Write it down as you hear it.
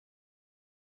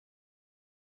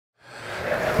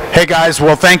Hey guys,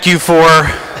 well thank you for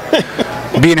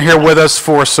being here with us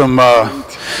for some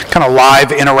kind of live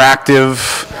interactive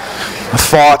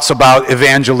thoughts about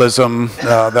evangelism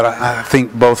that I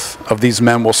think both of these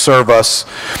men will serve us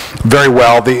very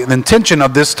well. The intention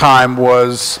of this time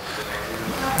was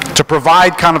to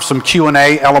provide kind of some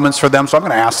Q&A elements for them, so I'm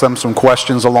going to ask them some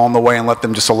questions along the way and let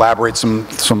them just elaborate some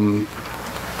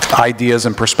ideas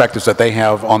and perspectives that they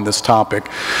have on this topic,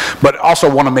 but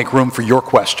also want to make room for your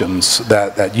questions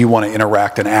that you want to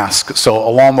interact and ask. So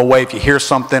along the way, if you hear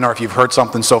something or if you've heard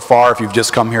something so far, if you've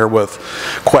just come here with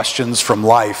questions from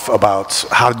life about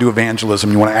how to do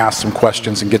evangelism, you want to ask some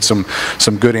questions and get some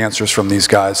good answers from these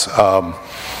guys,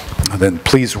 then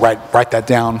please write that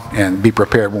down and be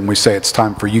prepared when we say it's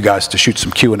time for you guys to shoot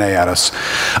some Q&A at us.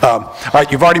 All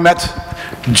right, you've already met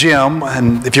Jim,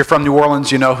 and if you're from New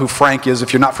Orleans, you know who Frank is.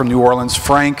 If you're not from New Orleans,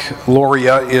 Frank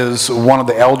Loria is one of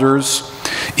the elders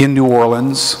in New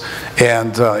Orleans,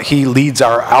 and he leads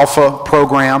our Alpha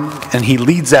program, and he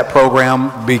leads that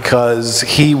program because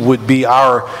he would be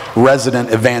our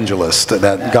resident evangelist,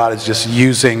 that God is just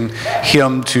using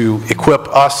him to equip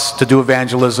us to do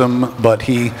evangelism, but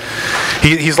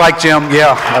he's like Jim,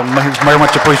 he's very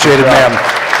much appreciated man.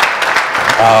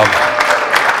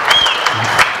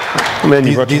 Man,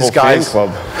 you brought your whole fan club.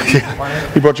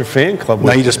 Yeah. You brought your fan club.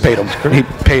 No, he just paid him. He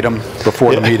paid him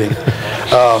before the meeting.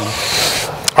 All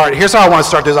right, here's how I want to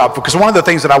start this off, because one of the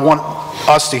things that I want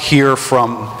us to hear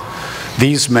from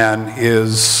these men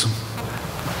is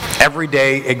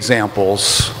everyday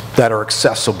examples that are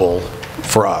accessible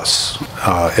for us.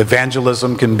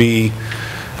 Evangelism can be,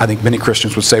 I think many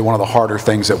Christians would say, one of the harder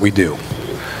things that we do.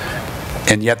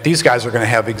 And yet these guys are going to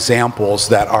have examples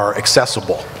that are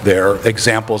accessible. They're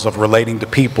examples of relating to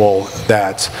people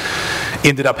that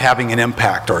ended up having an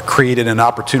impact or created an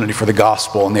opportunity for the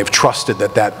gospel, and they've trusted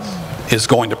that is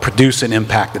going to produce an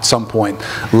impact at some point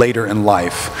later in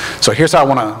life. So here's how I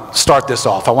want to start this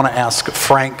off. I want to ask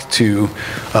Frank to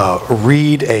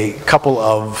read a couple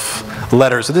of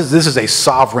letters. This is a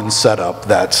sovereign setup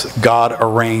that God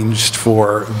arranged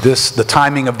for the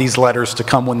timing of these letters to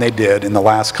come when they did in the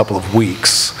last couple of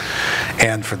weeks,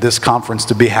 and for this conference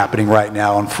to be happening right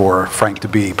now, and for Frank to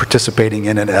be participating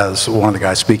in it as one of the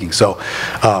guys speaking. So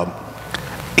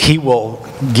he will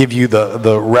give you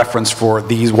the reference for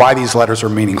why these letters are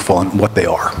meaningful and what they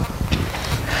are.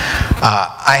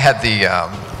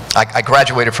 I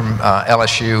graduated from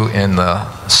LSU in the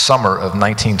summer of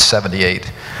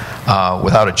 1978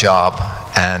 without a job,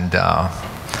 and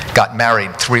got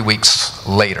married 3 weeks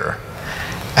later.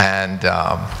 And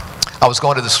I was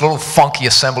going to this little funky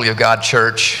Assembly of God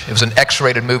church. It was an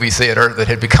X-rated movie theater that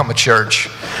had become a church.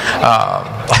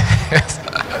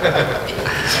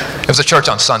 It was a church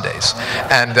on Sundays,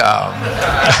 and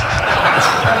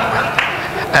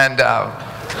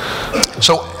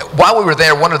so while we were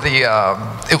there,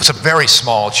 it was a very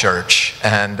small church,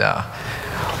 and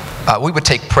we would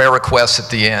take prayer requests at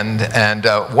the end, and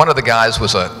one of the guys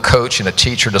was a coach and a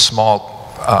teacher at a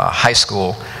small high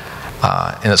school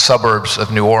in the suburbs of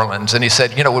New Orleans, and he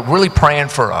said, you know, we're really praying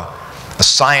for a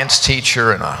science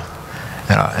teacher and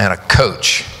a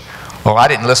coach. Well, I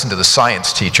didn't listen to the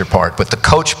science teacher part, but the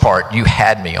coach part, you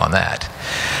had me on that.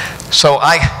 So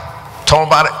I told him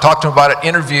about it, talked to him about it,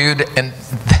 interviewed, and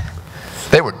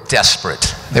they were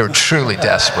desperate. They were truly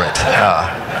desperate.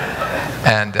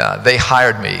 And they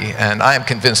hired me, and I am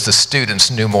convinced the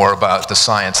students knew more about the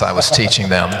science I was teaching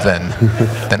them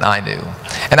than I knew.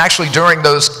 And actually, during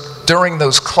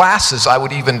those classes, I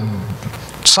would even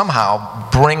somehow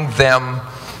bring them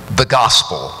the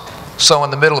gospel. So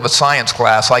in the middle of a science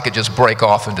class, I could just break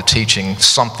off into teaching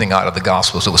something out of the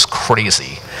Gospels. It was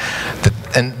crazy.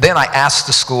 And then I asked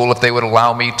the school if they would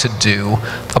allow me to do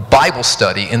a Bible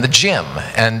study in the gym.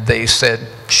 And they said,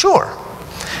 sure.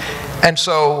 And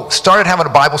so started having a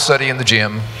Bible study in the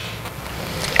gym.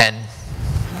 And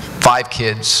 5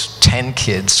 kids, 10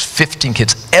 kids, 15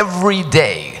 kids, every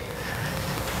day,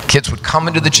 kids would come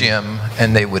into the gym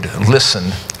and they would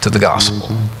listen to the gospel.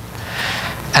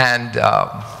 And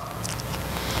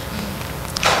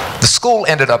the school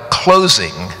ended up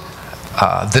closing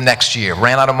the next year,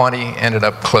 ran out of money, ended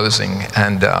up closing,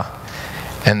 and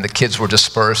the kids were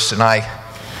dispersed, and I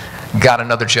got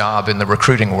another job in the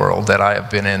recruiting world that I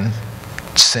have been in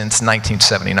since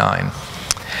 1979.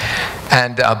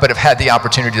 But have had the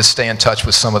opportunity to stay in touch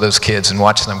with some of those kids and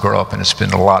watch them grow up, and it's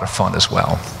been a lot of fun as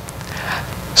well.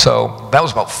 So that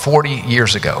was about 40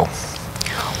 years ago.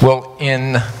 Well,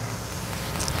 in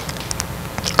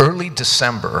early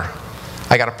December,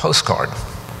 I got a postcard,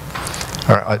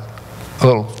 or a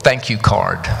little thank you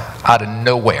card out of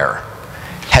nowhere.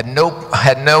 Had no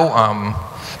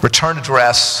return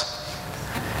address,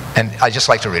 And I'd just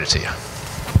like to read it to you,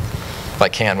 if I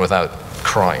can without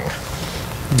crying.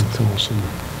 That's awesome.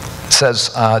 It says,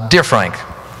 Dear Frank,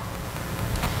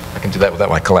 I can do that without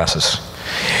my glasses.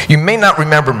 You may not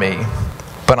remember me,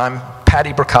 but I'm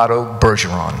Patty Breakout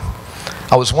Bergeron.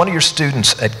 I was one of your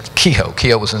students at Kehoe.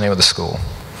 Kehoe was the name of the school.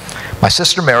 My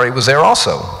sister Mary was there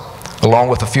also, along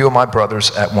with a few of my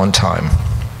brothers at one time.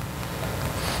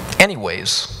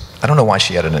 Anyways, I don't know why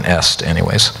she added an S to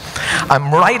anyways.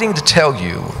 I'm writing to tell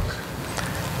you,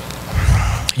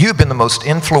 you've been the most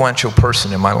influential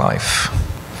person in my life.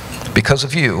 Because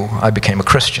of you, I became a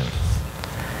Christian.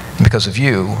 And because of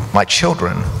you, my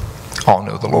children all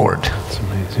know the Lord. That's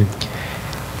amazing.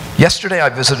 Yesterday, I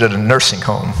visited a nursing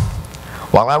home.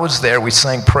 While I was there, we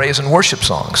sang praise and worship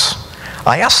songs.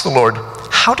 I asked the Lord,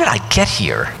 how did I get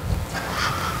here?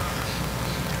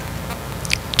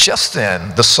 Just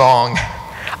then, the song,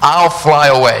 I'll Fly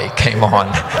Away, came on.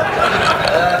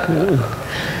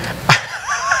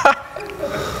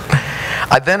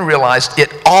 I then realized it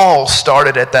all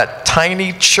started at that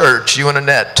tiny church you and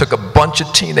Annette took a bunch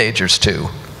of teenagers to.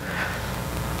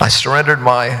 I surrendered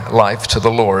my life to the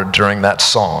Lord during that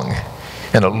song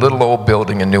in a little old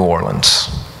building in New Orleans.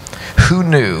 Who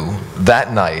knew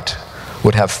that night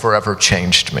would have forever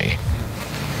changed me?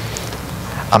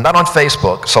 I'm not on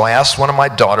Facebook, so I asked one of my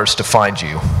daughters to find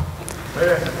you.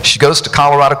 She goes to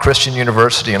Colorado Christian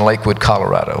University in Lakewood,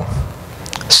 Colorado.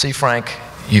 See, Frank,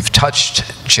 you've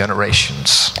touched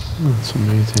generations. That's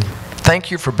amazing.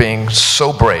 Thank you for being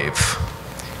so brave.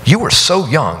 You were so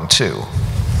young, too.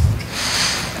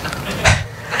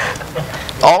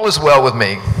 All is well with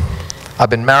me. I've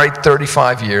been married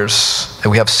 35 years,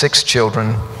 and we have 6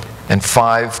 children and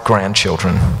 5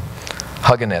 grandchildren.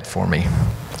 Hug Annette for me.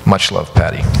 Much love,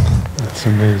 Patty. That's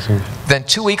amazing. Then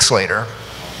 2 weeks later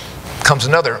comes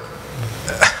another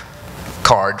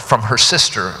card from her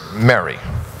sister, Mary.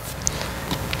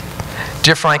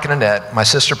 Dear Frank and Annette, my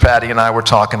sister Patty and I were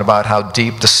talking about how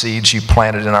deep the seeds you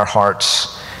planted in our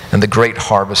hearts and the great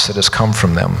harvest that has come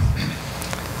from them.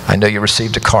 I know you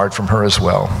received a card from her as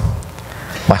well.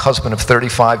 My husband of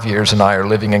 35 years and I are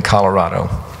living in Colorado.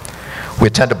 We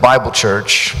attend a Bible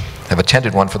church, have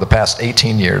attended one for the past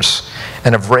 18 years,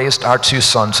 and have raised our 2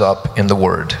 sons up in the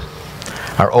Word.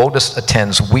 Our oldest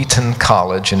attends Wheaton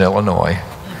College in Illinois,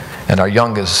 and our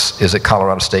youngest is at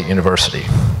Colorado State University.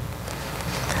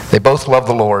 They both love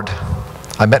the Lord.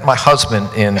 I met my husband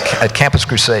at Campus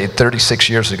Crusade 36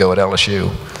 years ago at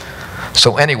LSU.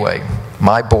 So anyway,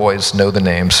 my boys know the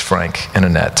names Frank and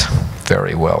Annette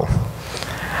very well.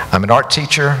 I'm an art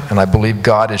teacher, and I believe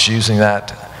God is using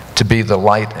that to be the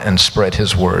light and spread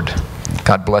His word.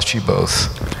 God bless you both.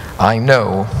 I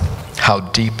know how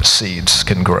deep seeds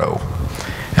can grow,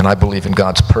 and I believe in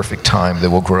God's perfect time they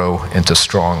will grow into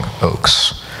strong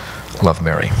oaks. Love,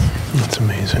 Mary. That's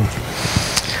amazing.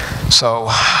 So,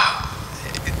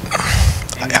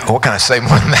 what can I say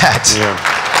more than that? Yeah.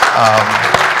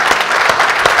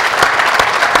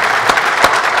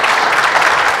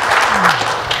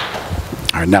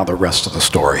 All right, now the rest of the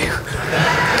story.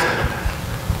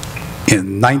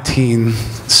 In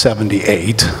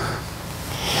 1978,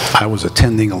 I was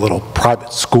attending a little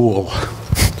private school.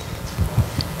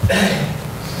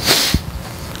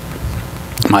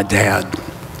 My dad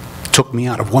took me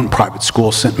out of one private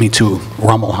school, sent me to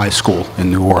Rummel High School in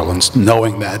New Orleans,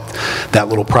 knowing that that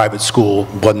little private school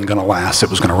wasn't going to last. It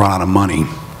was going to run out of money.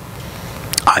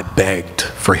 I begged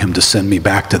for him to send me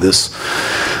back to this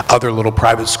other little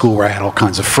private school where I had all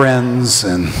kinds of friends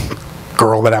and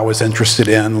girl that I was interested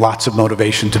in, lots of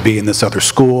motivation to be in this other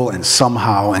school, and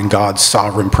somehow in God's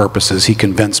sovereign purposes, He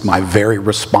convinced my very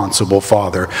responsible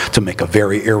father to make a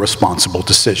very irresponsible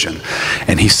decision,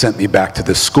 and he sent me back to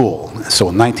this school. So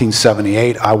in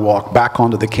 1978, I walked back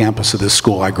onto the campus of this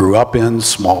school I grew up in,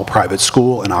 small private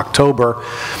school, in October,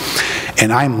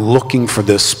 and I'm looking for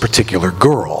this particular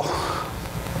girl.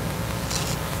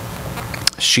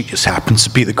 She just happens to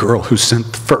be the girl who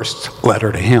sent the first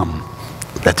letter to him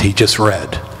that he just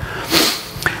read.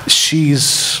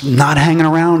 She's not hanging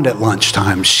around at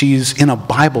lunchtime. She's in a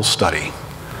Bible study.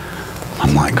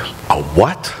 I'm like, a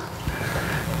what?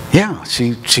 Yeah,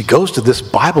 she goes to this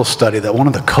Bible study that one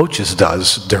of the coaches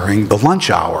does during the lunch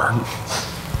hour.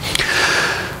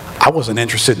 I wasn't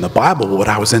interested in the Bible, but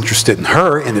I was interested in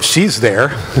her, and if she's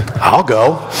there, I'll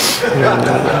go.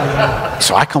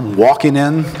 So I come walking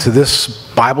in to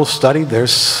this Bible study.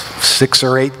 There's 6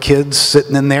 or 8 kids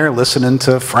sitting in there listening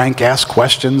to Frank ask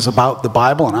questions about the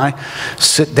Bible, and I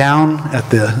sit down at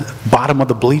the bottom of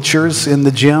the bleachers in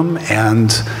the gym,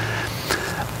 and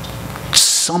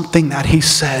something that he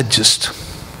said just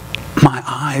my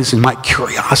eyes and my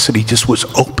curiosity just was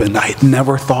opened. I had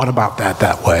never thought about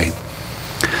that way.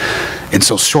 And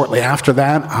so shortly after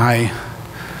that, I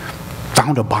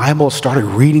found a Bible, started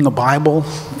reading a Bible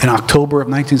in October of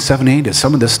 1978. Is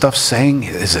some of this stuff saying,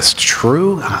 is this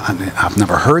true? I've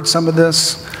never heard some of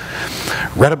this.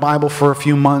 Read a Bible for a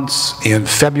few months. In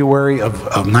February of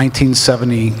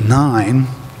 1979,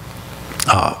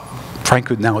 Frank,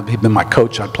 who now had been my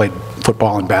coach, I played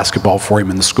football and basketball for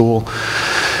him in the school,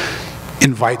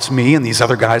 invites me and these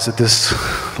other guys at this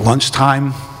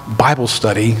lunchtime Bible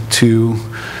study to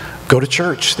go to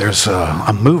church. There's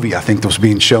a movie, I think, that was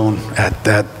being shown at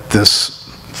this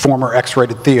former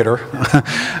X-rated theater.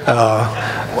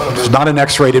 It was not an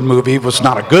X-rated movie. It was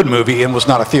not a good movie, and was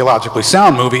not a theologically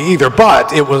sound movie either.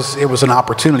 But it was an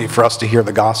opportunity for us to hear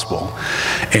the gospel,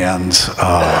 and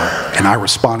I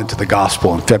responded to the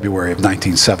gospel in February of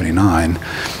 1979,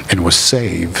 and was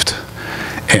saved.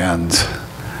 And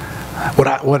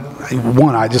I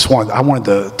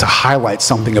wanted to highlight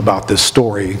something about this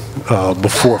story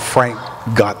before Frank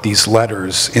got these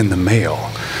letters in the mail.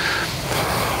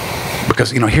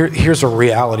 Because, here's a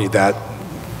reality that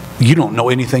you don't know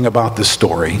anything about this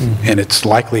story, and it's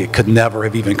likely it could never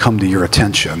have even come to your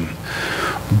attention.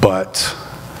 But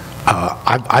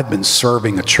I've been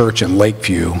serving a church in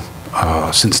Lakeview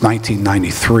since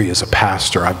 1993 as a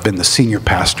pastor. I've been the senior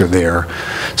pastor there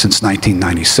since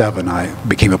 1997. I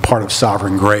became a part of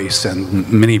Sovereign Grace,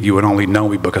 and many of you would only know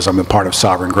me because I'm a part of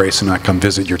Sovereign Grace and I come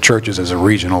visit your churches as a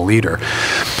regional leader.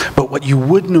 But what you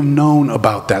wouldn't have known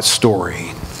about that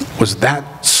story was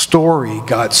that story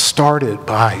got started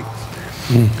by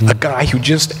a guy who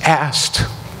just asked,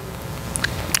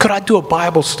 could I do a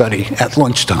Bible study at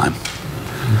lunchtime?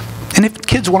 And if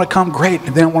kids want to come, great.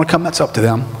 If they don't want to come, that's up to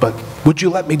them. But would you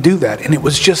let me do that? And it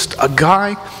was just a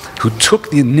guy who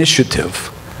took the initiative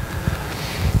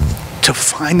to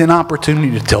find an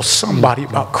opportunity to tell somebody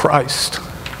about Christ.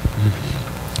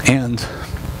 And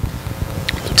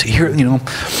to hear,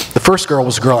 the first girl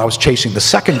was a girl I was chasing. The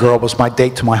second girl was my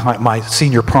date to my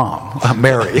senior prom,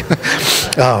 Mary.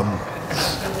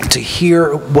 To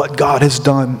hear what God has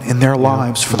done in their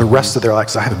lives for the rest of their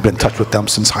lives. I haven't been in touch with them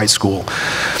since high school.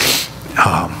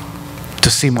 To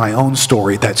see my own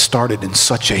story that started in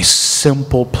such a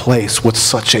simple place with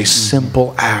such a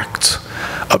simple act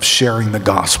of sharing the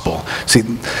gospel. See,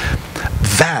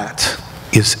 that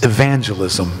is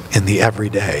evangelism in the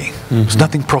everyday. There's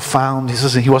nothing profound.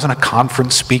 He wasn't a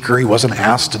conference speaker. He wasn't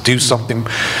asked to do something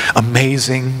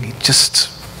amazing. He just,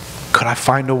 could I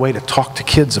find a way to talk to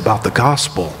kids about the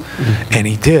gospel? And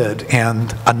he did,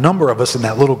 and a number of us in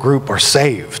that little group are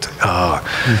saved.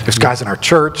 There's guys in our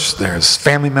church, there's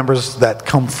family members that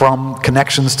come from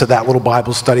connections to that little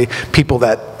Bible study, people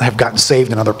that have gotten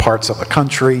saved in other parts of the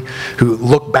country who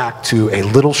look back to a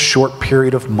little short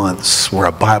period of months where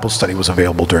a Bible study was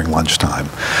available during lunchtime.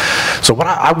 So what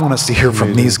I want us to hear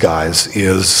from these guys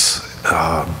is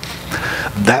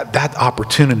that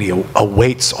opportunity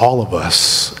awaits all of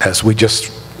us as we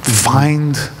just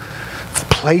find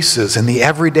places in the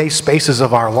everyday spaces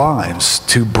of our lives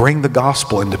to bring the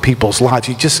gospel into people's lives.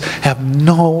 You just have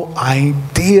no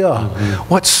idea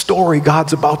what story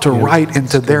God's about to write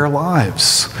into their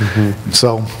lives.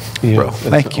 So, bro,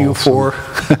 thank you for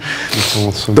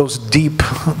those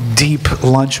deep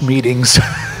lunch meetings.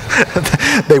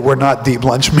 They were not deep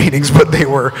lunch meetings, but they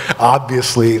were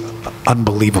obviously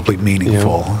unbelievably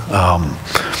meaningful.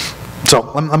 So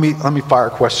let me fire a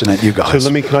question at you guys.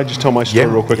 So can I just tell my story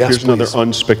real quick? Yes, Here's another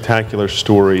unspectacular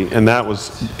story, and that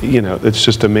was, it's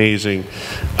just amazing.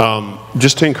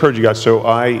 Just to encourage you guys, so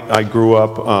I grew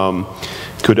up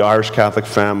to an Irish Catholic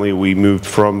family. We moved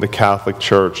from the Catholic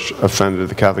Church, offended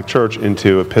the Catholic Church,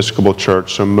 into Episcopal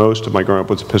Church. So most of my growing up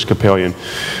was Episcopalian.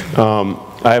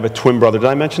 I have a twin brother. Did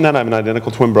I mention that? I have an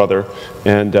identical twin brother.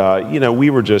 And, we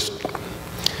were just,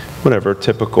 whatever,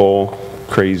 typical,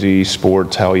 crazy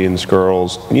sports, hellions,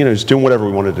 girls, just doing whatever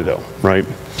we wanted to do, right?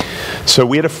 So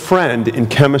we had a friend in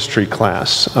chemistry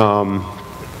class.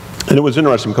 And it was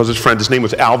interesting because his name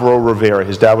was Alvaro Rivera.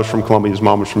 His dad was from Colombia, his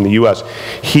mom was from the U.S.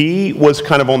 He was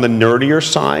kind of on the nerdier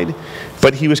side,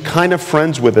 but he was kind of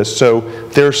friends with us. So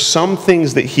there's some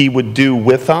things that he would do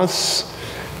with us,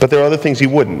 but there are other things he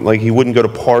wouldn't. Like he wouldn't go to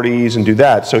parties and do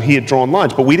that. So he had drawn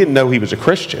lines, but we didn't know he was a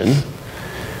Christian.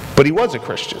 But he was a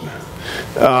Christian.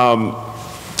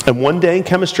 And one day in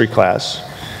chemistry class,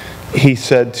 he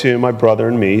said to my brother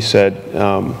and me, so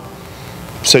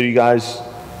do you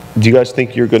guys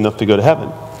think you're good enough to go to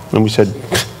heaven? And we said,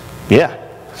 yeah.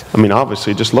 I mean,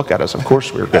 obviously, just look at us. Of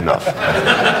course we're good enough.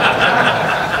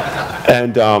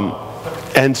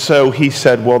 And so he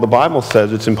said, well, the Bible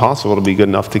says it's impossible to be good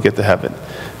enough to get to heaven.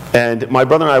 And my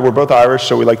brother and I were both Irish,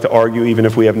 so we like to argue even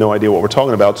if we have no idea what we're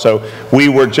talking about. So we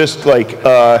were just like,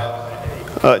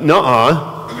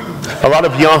 nuh-uh. A lot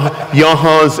of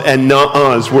yahas and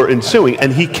nuh-uhs were ensuing.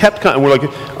 And he kept, and we're like,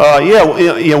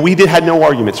 we had no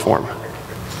arguments for him.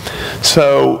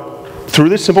 So through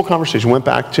this simple conversation, went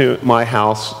back to my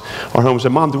house, our home, and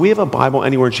said, Mom, do we have a Bible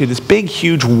anywhere? And she had this big,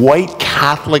 huge, white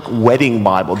Catholic wedding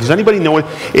Bible. Does anybody know it?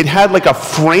 It had like a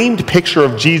framed picture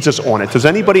of Jesus on it. Does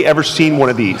anybody ever seen one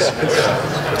of these?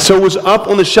 So it was up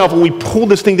on the shelf, and we pulled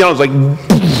this thing down. It was like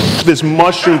this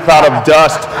mushroom cloud of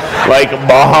dust, like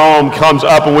boom, comes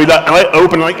up, and I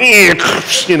open, like,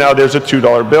 there's a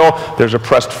 $2 bill, there's a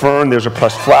pressed fern, there's a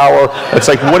pressed flower. It's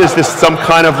like, what is this? Some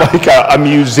kind of like a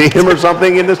museum or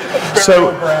something in this?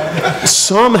 So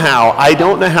somehow, I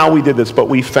don't know how we did this, but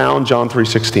we found John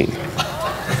 3:16.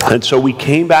 And so we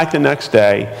came back the next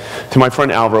day to my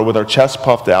friend Alvaro with our chests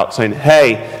puffed out, saying,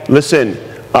 hey, listen,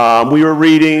 we were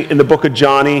reading in the book of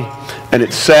Johnny, and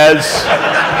it says,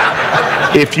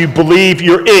 if you believe,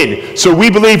 you're in. So we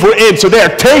believe we're in. So there,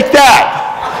 take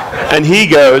that. And he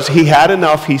had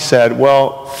enough. He said,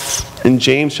 well, in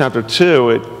James chapter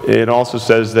 2, it also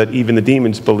says that even the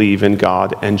demons believe in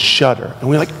God and shudder. And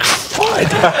we're like,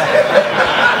 what?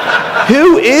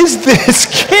 Who is this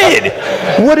kid?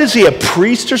 What is he, a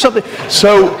priest or something?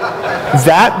 So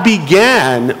that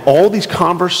began all these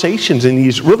conversations and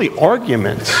these really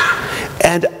arguments.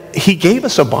 And he gave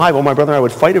us a Bible. My brother and I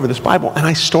would fight over this Bible, and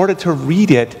I started to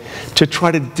read it to try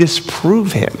to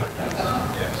disprove him.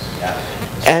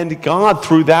 And God,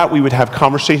 through that, we would have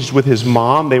conversations with his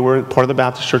mom. They were part of the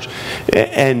Baptist church,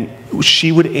 and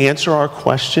she would answer our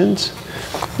questions.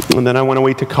 And then I went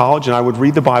away to college, and I would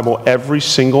read the Bible every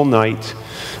single night.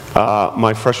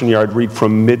 My freshman year, I'd read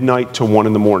from midnight to 1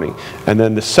 in the morning. And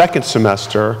then the second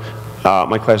semester,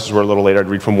 my classes were a little later. I'd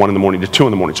read from 1 in the morning to 2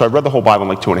 in the morning. So I read the whole Bible in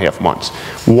like 2.5 months.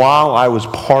 While I was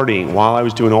partying, while I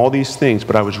was doing all these things,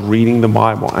 but I was reading the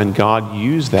Bible, and God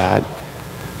used that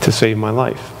to save my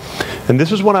life. And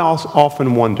this is what I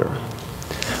often wonder.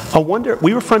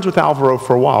 We were friends with Alvaro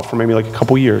for a while, for maybe like a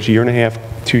couple years, 1.5 years,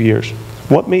 2 years.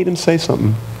 What made him say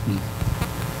something?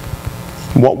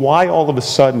 Why all of a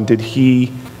sudden did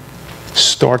he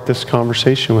start this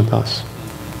conversation with us?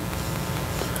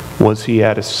 Was he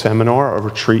at a seminar, a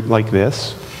retreat like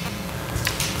this?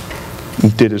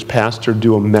 Did his pastor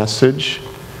do a message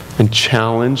and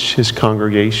challenge his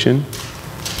congregation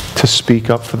to speak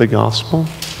up for the gospel?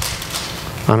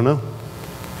 I don't know.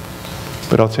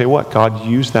 But I'll tell you what, God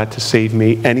used that to save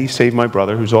me, and he saved my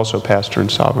brother, who's also a pastor in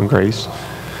Sovereign Grace.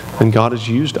 And God has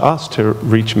used us to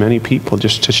reach many people,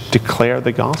 just to declare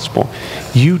the gospel.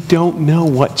 You don't know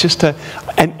what,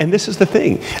 and this is the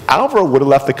thing. Alvaro would have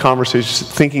left the conversation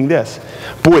thinking this: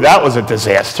 boy, that was a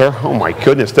disaster. Oh my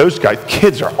goodness, those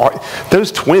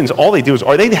those twins, all they do is,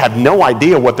 they have no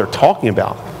idea what they're talking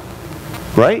about,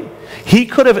 right? He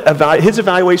could have, his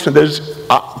evaluation of those,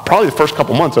 probably the first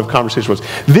couple months of conversation was,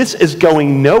 this is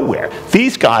going nowhere.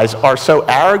 These guys are so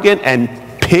arrogant and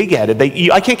pig-headed.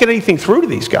 I can't get anything through to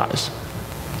these guys.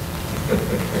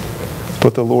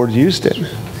 But the Lord used it.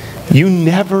 You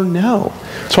never know.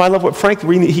 So I love what Frank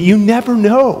reading. You never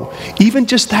know. Even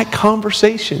just that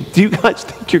conversation. Do you guys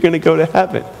think you're going to go to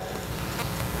heaven?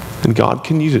 And God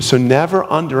can use it. So never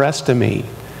underestimate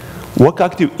what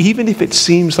God can do, even if it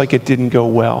seems like it didn't go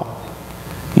well.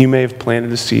 You may have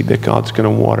planted a seed that God's going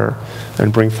to water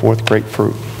and bring forth great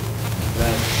fruit.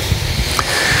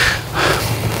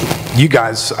 You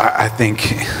guys, I think,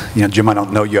 Jim, I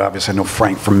don't know you, obviously. I know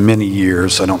Frank for many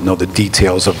years. I don't know the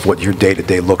details of what your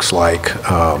day-to-day looks like.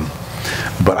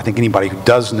 But I think anybody who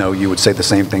does know you would say the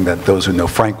same thing that those who know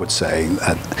Frank would say.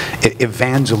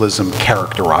 Evangelism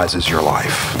characterizes your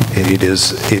life. It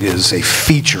is a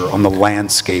feature on the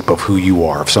landscape of who you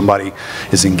are. If somebody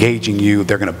is engaging you,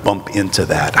 they're going to bump into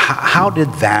that. How did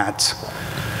that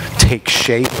take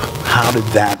shape? How did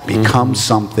that become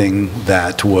something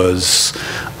that was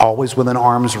always within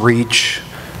arm's reach?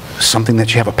 Something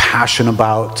that you have a passion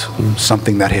about,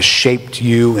 something that has shaped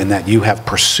you and that you have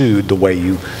pursued the way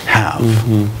you have.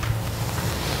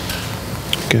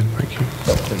 Good, thank you.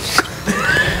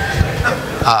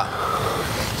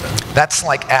 That's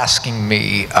like asking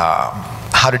me,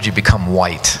 how did you become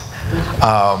white?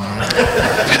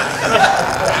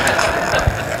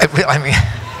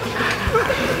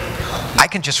 I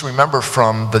can just remember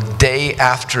from the day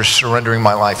after surrendering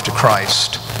my life to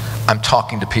Christ, I'm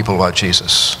talking to people about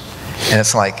Jesus. And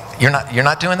it's like, you're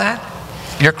not doing that?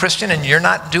 You're a Christian and you're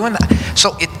not doing that?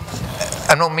 So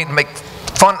I don't mean to make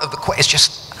fun of the question. It's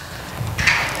just,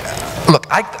 look,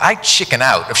 I chicken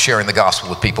out of sharing the gospel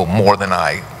with people more than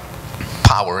I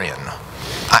power in.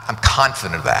 I'm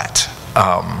confident of that.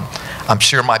 I'm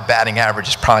sure my batting average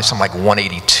is probably something like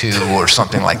 182 or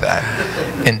something like that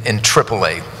in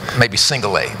AAA, maybe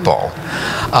single A ball.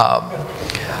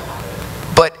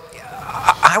 But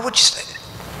I would just,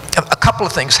 a couple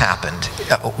of things happened.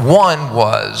 One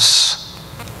was,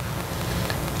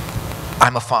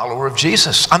 I'm a follower of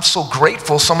Jesus. I'm so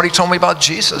grateful somebody told me about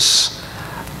Jesus.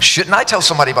 Shouldn't I tell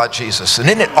somebody about Jesus? And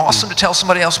isn't it awesome to tell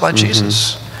somebody else about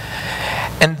Jesus?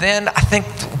 And then I think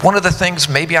one of the things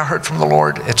maybe I heard from the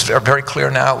Lord, it's very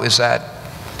clear now, is that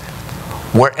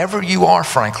wherever you are,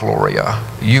 Frank Loria,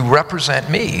 you represent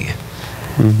me.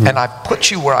 And I've put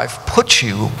you where I've put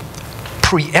you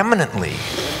preeminently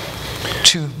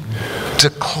to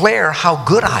declare how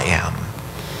good I am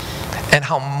and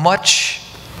how much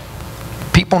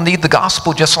people need the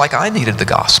gospel just like I needed the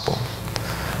gospel.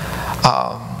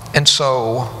 And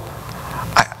so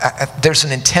there's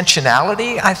an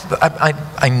intentionality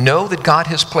I know that God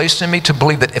has placed in me to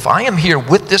believe that if I am here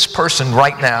with this person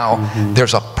right now,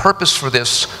 there's a purpose for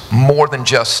this more than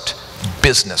just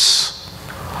business.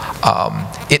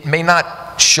 It may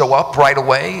not show up right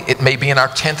away. It may be in our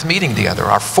 10th meeting together,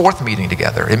 our 4th meeting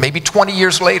together. It may be 20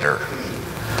 years later.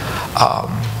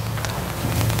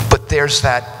 But there's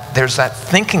that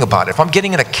thinking about it. If I'm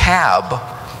getting in a cab,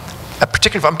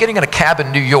 particularly if I'm getting in a cab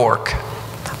in New York,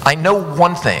 I know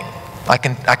one thing. I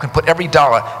can put every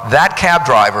dollar. That cab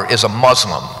driver is a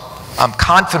Muslim. I'm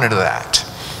confident of that.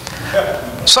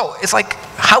 So it's like,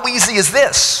 how easy is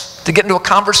this to get into a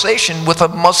conversation with a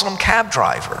Muslim cab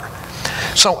driver?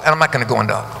 So, and I'm not going to go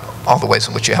into all the ways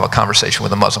in which you have a conversation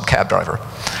with a Muslim cab driver.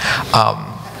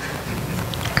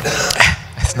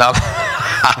 It's not.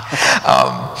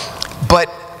 But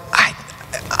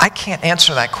I can't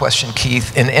answer that question,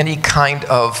 Keith, in any kind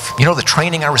of, the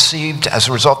training I received as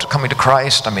a result of coming to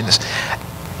Christ. I mean, it's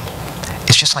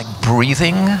just like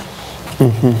breathing.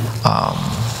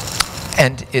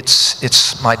 And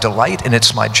it's my delight and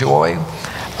it's my joy.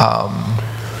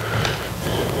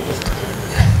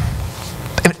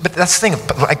 But that's the thing,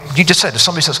 like you just said, if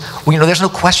somebody says, well, there's no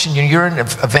question, you're an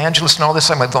evangelist and all this,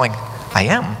 I'm going, I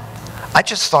am. I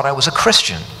just thought I was a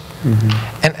Christian.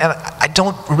 And I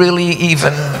don't really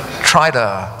even try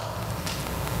to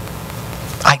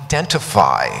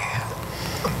identify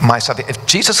myself. If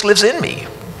Jesus lives in me,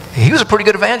 he was a pretty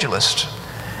good evangelist.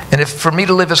 And if for me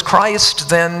to live as Christ,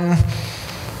 then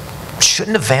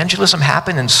shouldn't evangelism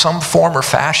happen in some form or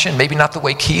fashion? Maybe not the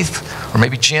way Keith, or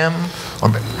maybe Jim,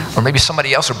 or maybe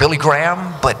somebody else, or Billy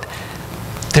Graham, but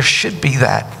there should be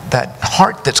that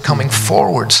heart that's coming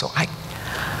forward. So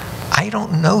I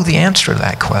don't know the answer to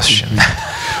that question.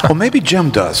 Well, maybe Jim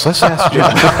does. Let's ask Jim.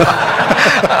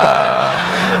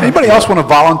 Anybody else want to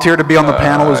volunteer to be on the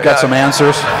panel who's got some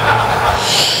answers?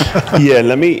 Yeah,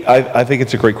 I think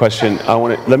it's a great question.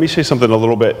 Let me say something a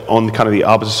little bit on kind of the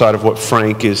opposite side of what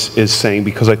Frank is saying,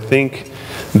 because I think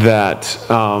that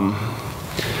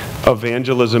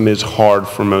evangelism is hard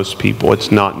for most people.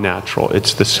 It's not natural.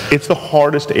 It's the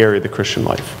hardest area of the Christian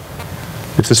life.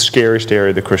 It's the scariest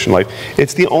area of the Christian life.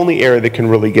 It's the only area that can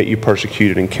really get you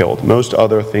persecuted and killed. Most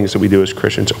other things that we do as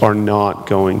Christians are not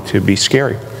going to be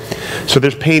scary. So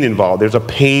there's pain involved. There's a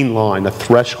pain line, a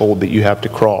threshold that you have to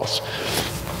cross.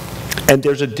 And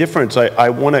there's a difference. I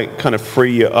want to kind of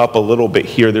free you up a little bit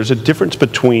here. There's a difference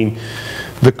between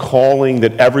the calling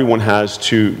that everyone has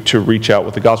to reach out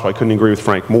with the gospel. I couldn't agree with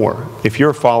Frank more. If you're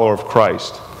a follower of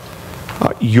Christ,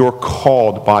 you're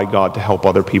called by God to help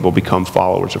other people become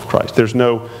followers of Christ. There's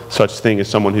no such thing as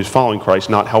someone who's following Christ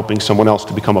not helping someone else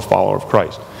to become a follower of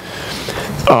Christ.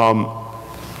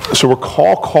 So we're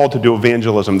called to do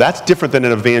evangelism. That's different than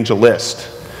an evangelist.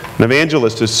 An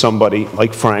evangelist is somebody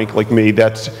like Frank, like me,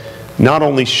 that's not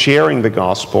only sharing the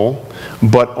gospel,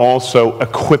 but also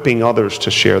equipping others to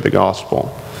share the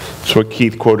gospel. So what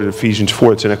Keith quoted in Ephesians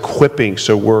 4, it's an equipping.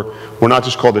 So we're not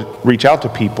just called to reach out to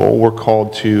people, we're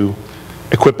called to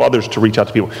equip others to reach out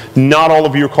to people. Not all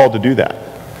of you are called to do that.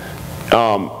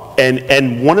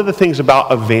 And one of the things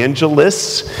about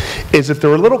evangelists is that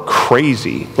they're a little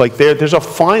crazy. Like there's a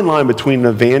fine line between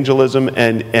evangelism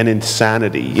and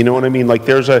insanity. You know what I mean? Like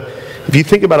if you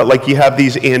think about it, like you have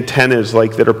these antennas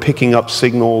like that are picking up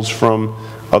signals from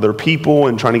other people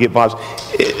and trying to get vibes.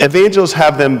 Evangelists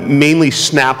have them mainly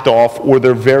snapped off, or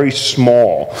they're very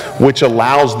small, which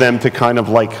allows them to kind of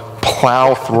like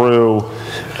plow through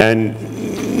and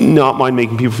not mind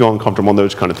making people feel uncomfortable on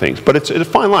those kind of things. But it's a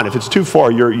fine line. If it's too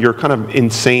far, you're kind of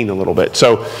insane a little bit.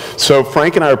 So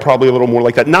Frank and I are probably a little more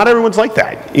like that. Not everyone's like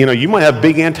that. You might have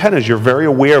big antennas. You're very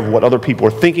aware of what other people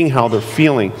are thinking, how they're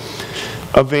feeling.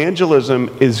 Evangelism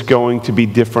is going to be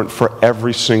different for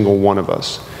every single one of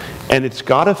us. And it's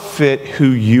got to fit who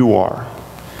you are,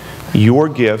 your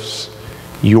gifts,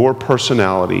 your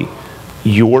personality,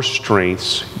 your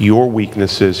strengths, your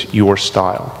weaknesses, your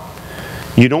style.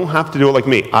 You don't have to do it like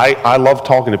me. I love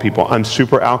talking to people. I'm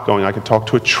super outgoing. I can talk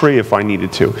to a tree if I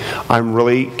needed to.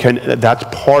 That's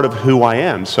part of who I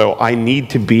am. So I need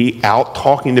to be out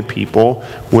talking to people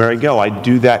where I go. I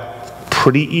do that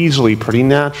pretty easily, pretty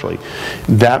naturally.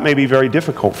 That may be very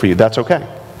difficult for you. That's okay.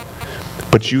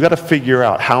 But you got to figure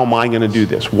out, how am I going to do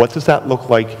this? What does that look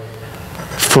like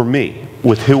for me,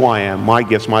 with who I am, my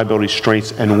gifts, my abilities,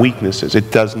 strengths, and weaknesses?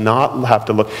 It does not have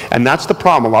to look, and that's the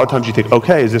problem. A lot of times you think,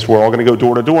 okay, is this, we're all going to go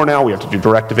door to door now? We have to do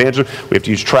direct evangelism. We have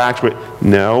to use tracts.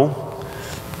 No.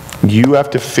 You have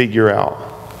to figure out,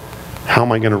 how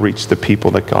am I going to reach the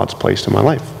people that God's placed in my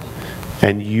life?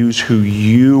 And use who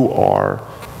you are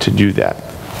to do that.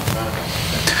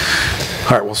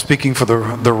 All right, well, speaking for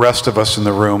the rest of us in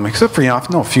the room, except for, I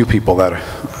know a few people that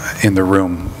are in the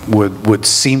room would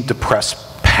seem to press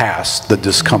past the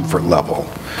discomfort level.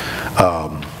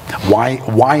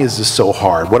 Why is this so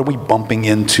hard? What are we bumping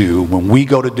into when we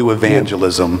go to do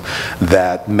evangelism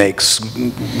that makes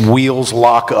wheels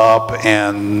lock up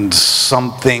and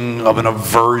something of an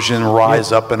aversion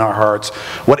rise up in our hearts?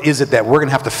 What is it that we're going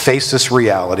to have to face this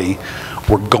reality?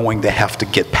 We're going to have to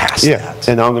get past that.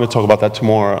 And I'm going to talk about that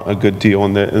tomorrow a good deal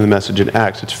in the message in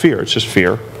Acts. It's fear. It's just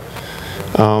fear.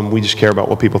 We just care about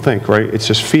what people think, right? It's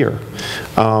just fear.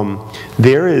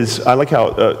 I like how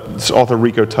this author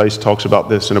Rico Tice talks about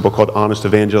this in a book called Honest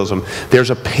Evangelism. There's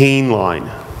a pain line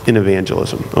in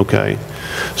evangelism, okay?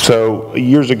 So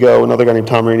years ago, another guy named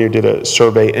Tom Rainier did a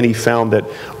survey, and he found that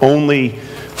only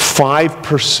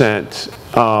 5%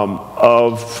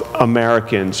 of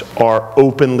Americans are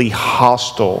openly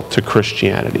hostile to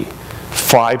Christianity.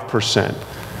 5%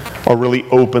 are really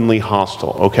openly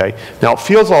hostile, okay? Now, it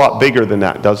feels a lot bigger than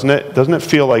that, doesn't it? Doesn't it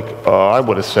feel like, I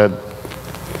would have said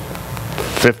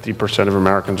 50% of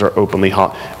Americans are openly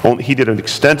hostile. He did an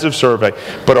extensive survey,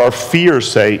 but our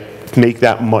fears make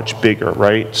that much bigger,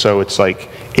 right? So it's like,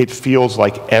 it feels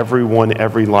like everyone,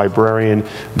 every librarian,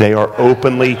 they are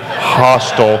openly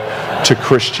hostile to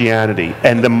Christianity.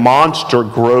 And the monster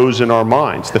grows in our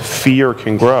minds. The fear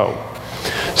can grow.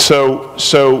 So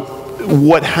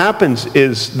what happens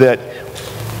is that,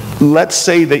 let's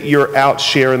say that you're out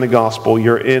sharing the gospel,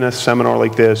 you're in a seminar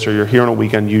like this, or you're here on a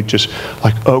weekend, you just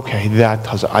like, okay, that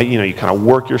does it. You kind of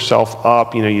work yourself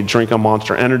up, you drink a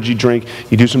Monster Energy drink,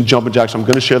 you do some jumping jacks, I'm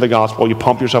going to share the gospel, you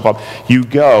pump yourself up, you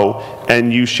go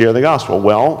and you share the gospel.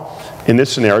 Well, in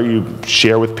this scenario, you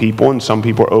share with people, and some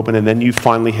people are open, and then you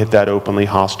finally hit that openly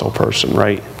hostile person,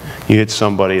 right? You hit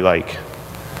somebody like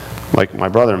my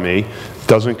brother and me.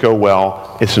 Doesn't go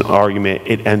well, it's an argument,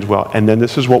 it ends well, and then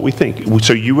this is what we think.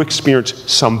 So you experience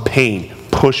some pain,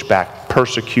 pushback,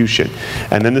 persecution,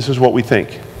 and then this is what we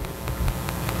think.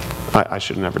 I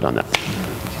should have never done that.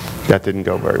 That didn't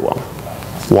go very well.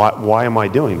 Why am I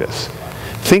doing this?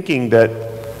 Thinking that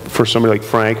for somebody like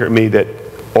Frank or me that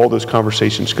all those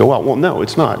conversations go well. Well, no,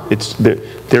 it's not.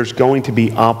 There's going to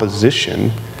be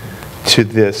opposition to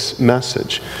this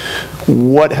message.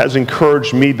 What has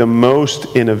encouraged me the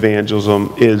most in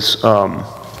evangelism is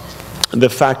the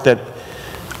fact that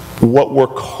what we're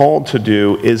called to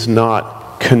do is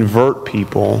not convert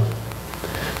people.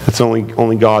 It's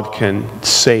only God can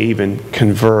save and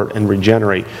convert and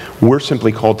regenerate. We're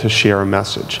simply called to share a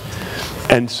message.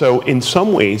 And so in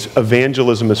some ways,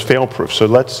 evangelism is fail-proof.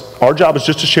 So our job is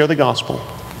just to share the gospel.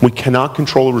 We cannot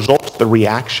control the results, the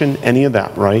reaction, any of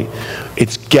that, right?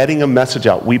 It's getting a message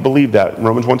out. We believe that. In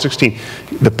Romans 1:16,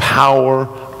 the power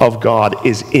of God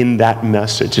is in that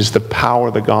message, is the power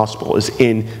of the gospel, is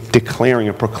in declaring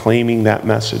and proclaiming that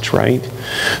message, right?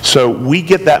 So we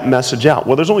get that message out.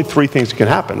 Well, there's only three things that can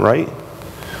happen, right?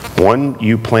 One,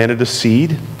 you planted a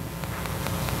seed,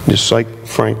 just like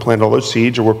Frank planted all those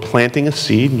seeds, or we're planting a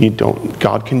seed.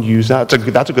 God can use that.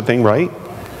 That's a good thing, right?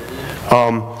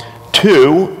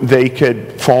 Two, they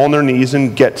could fall on their knees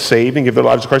and get saved and give their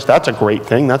lives to Christ. That's a great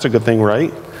thing. That's a good thing,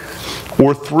 right?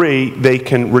 Or three, they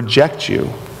can reject you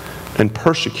and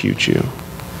persecute you.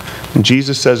 And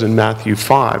Jesus says in Matthew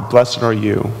 5, blessed are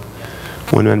you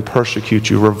when men persecute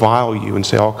you, revile you, and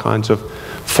say all kinds of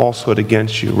falsehood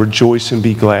against you. Rejoice and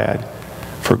be glad,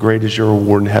 for great is your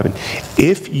reward in heaven.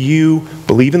 If you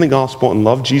believe in the gospel and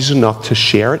love Jesus enough to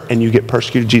share it and you get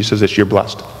persecuted, Jesus says this, you're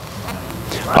blessed.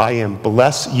 I am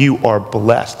blessed. You are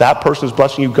blessed. That person is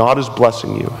blessing you. God is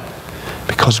blessing you.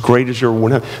 Because great is your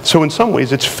reward. So in some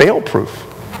ways, it's fail-proof.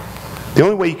 The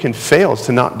only way you can fail is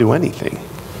to not do anything.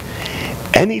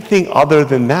 Anything other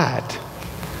than that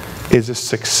is a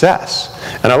success.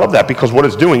 And I love that because what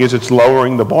it's doing is it's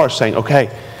lowering the bar, saying, okay,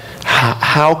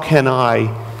 how can I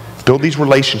build these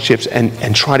relationships,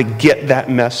 and try to get that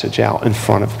message out in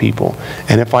front of people.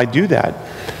 And if I do that,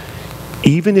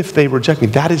 even if they reject me,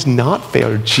 that is not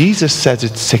failure. Jesus says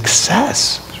it's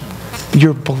success.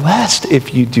 You're blessed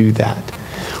if you do that.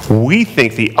 We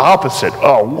think the opposite.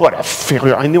 Oh, what a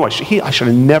failure. I knew I should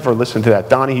have never listened to that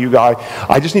Donahue guy.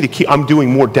 I just need to keep, I'm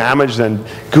doing more damage than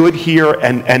good here.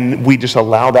 And we just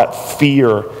allow that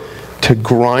fear to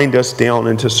grind us down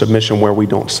into submission where we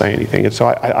don't say anything. And so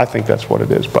I think that's what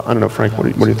it is. But I don't know, Frank, what are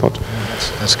your thoughts?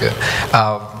 That's good.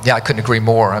 Yeah, I couldn't agree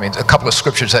more. I mean, a couple of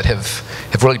scriptures that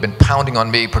have really been pounding on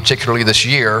me, particularly this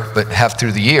year, but have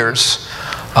through the years.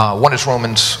 One is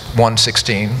Romans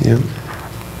 1:16. Yeah.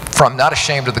 For I'm not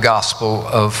ashamed of the gospel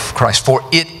of Christ, for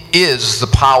it is the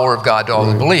power of God to all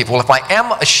who believe. Well, if I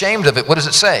am ashamed of it, what does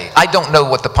it say? I don't know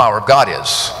what the power of God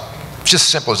is. It's just as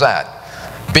simple as that.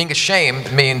 Being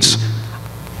ashamed means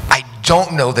I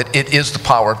don't know that it is the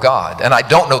power of God, and I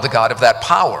don't know the God of that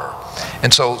power.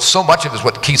 And so much of it is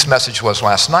what Keith's message was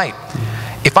last night.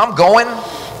 If I'm going,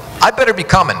 I better be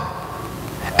coming.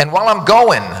 And while I'm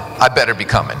going, I better be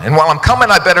coming. And while I'm coming,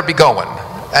 I better be going.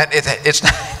 And it's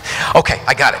not, okay,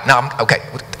 I got it. Now, okay,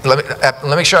 let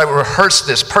me make sure I rehearse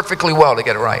this perfectly well to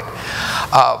get it right.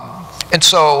 And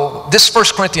so this 1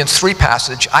 Corinthians 3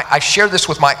 passage, I share this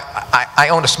with I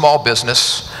own a small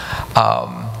business,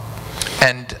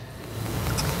 and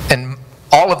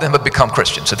all of them have become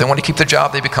Christians. If they want to keep their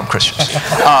job, they become Christians.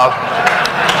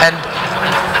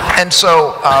 And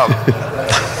so,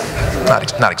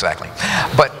 not exactly,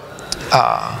 but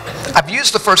I've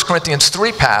used the 1 Corinthians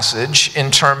 3 passage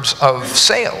in terms of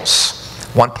sales.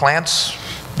 One plants,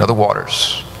 another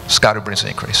waters. It's God who brings an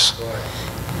increase.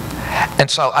 And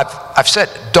so I've said,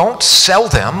 don't sell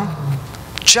them,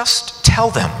 just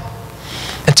tell them.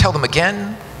 And tell them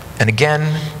again and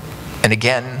again and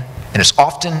again, and as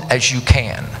often as you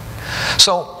can.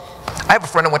 So I have a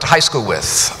friend I went to high school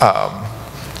with. I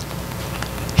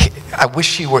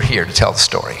wish he were here to tell the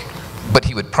story, but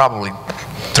he would probably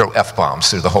throw F-bombs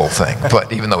through the whole thing,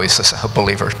 but even though he's a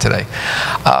believer today.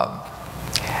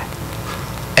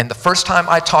 And the first time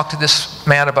I talked to this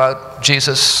man about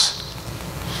Jesus,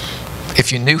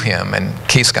 if you knew him, and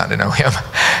Keith's gotten to know him,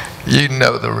 you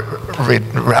know the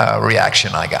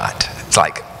reaction I got. It's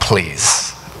like,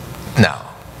 please, no.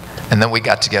 And then we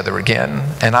got together again,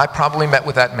 and I probably met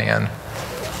with that man,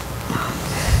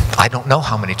 I don't know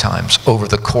how many times, over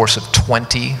the course of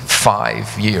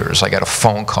 25 years. I got a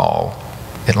phone call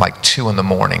at like 2 in the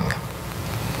morning.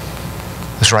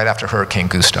 It was right after Hurricane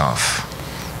Gustav.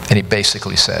 And he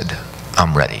basically said,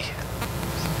 I'm ready.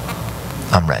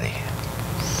 I'm ready.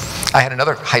 I had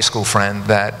another high school friend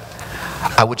that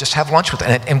I would just have lunch with,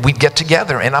 and we'd get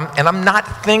together, and I'm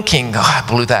not thinking, oh, I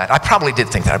blew that. I probably did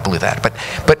think that I blew that, but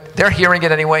they're hearing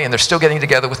it anyway, and they're still getting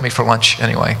together with me for lunch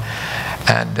anyway.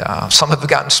 And some have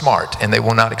gotten smart, and they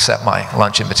will not accept my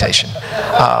lunch invitation.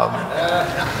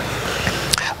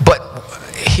 But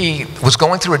he was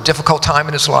going through a difficult time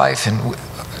in his life, and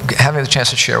having the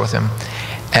chance to share with him.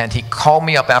 And he called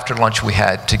me up after lunch we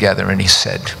had together, and he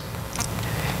said,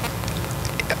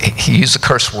 he used a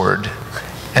curse word,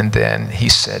 and then he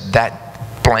said,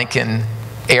 that blanking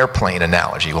airplane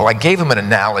analogy. Well, I gave him an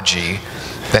analogy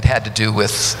that had to do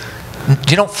with,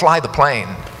 you don't fly the plane.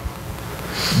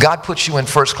 God puts you in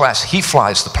first class. He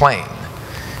flies the plane.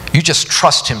 You just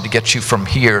trust him to get you from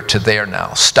here to there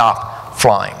now. Stop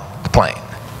flying the plane.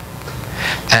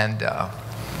 And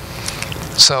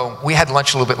so we had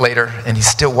lunch a little bit later, and he's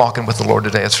still walking with the Lord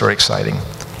today. It's very exciting.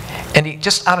 And he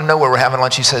just out of nowhere, we're having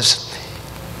lunch, he says,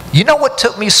 you know what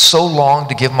took me so long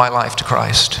to give my life to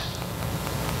Christ?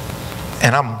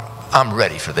 And I'm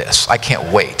ready for this. I can't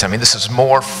wait. I mean, this is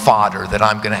more fodder that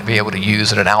I'm going to be able to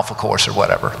use at an alpha course or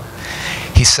whatever.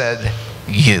 He said,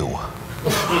 you.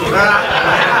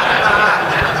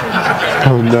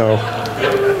 Oh, no.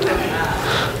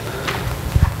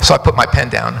 So I put my pen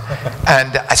down,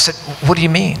 and I said, what do you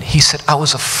mean? He said, I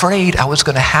was afraid I was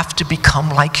going to have to become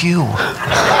like you.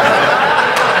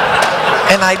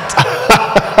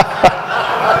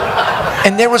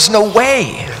 And there was no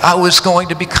way I was going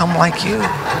to become like you.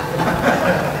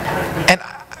 And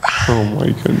oh my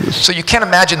goodness. So you can't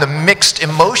imagine the mixed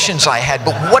emotions I had,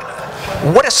 but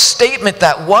what a statement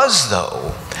that was,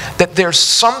 though, that there's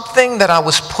something that I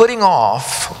was putting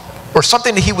off, or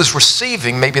something that he was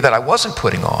receiving, maybe that I wasn't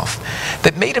putting off,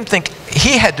 that made him think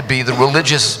he had to be the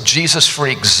religious Jesus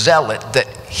freak zealot that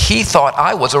he thought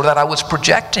I was, or that I was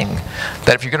projecting.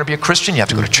 That if you're going to be a Christian, you have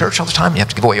to go to church all the time, you have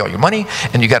to give away all your money,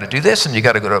 and you got to do this, and you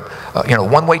got to go to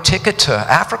one-way ticket to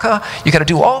Africa. You got to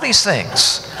do all these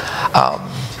things.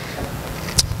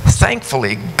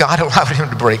 Thankfully, God allowed him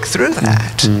to break through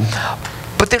that.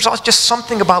 But there's also just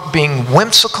something about being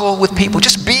whimsical with people.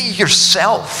 Just be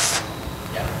yourself.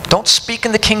 Don't speak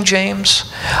in the King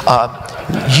James.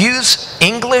 Use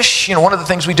English. You know, one of the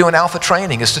things we do in Alpha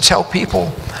Training is to tell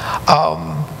people,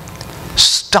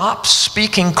 stop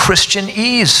speaking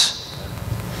Christianese.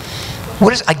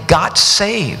 What is, I got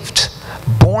saved,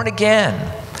 born again,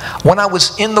 when I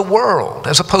was in the world,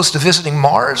 as opposed to visiting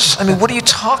Mars? I mean, what are you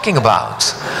talking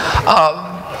about?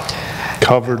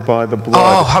 Covered by the blood.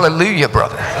 Oh, hallelujah,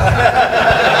 brother.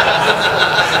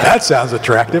 That sounds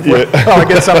attractive. Yeah. Oh, I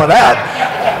get some of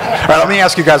that. All right, let me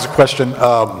ask you guys a question.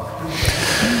 All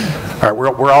right,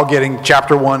 we're all getting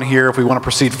chapter 1 here. If we want to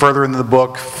proceed further into the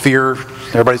book, fear,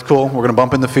 everybody's cool? We're going to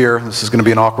bump into fear. This is going to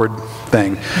be an awkward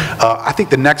thing. I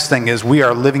think the next thing is we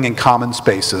are living in common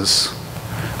spaces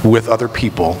with other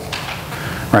people.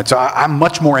 Right, so I'm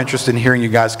much more interested in hearing you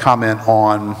guys comment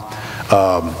on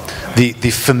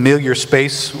the familiar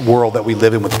space world that we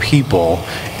live in with people,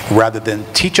 rather than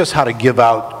teach us how to give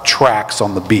out tracts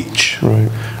on the beach. Right.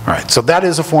 All right, so that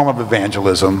is a form of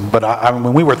evangelism, but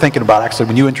when we were thinking about, actually,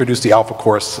 when you introduced the Alpha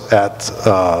course at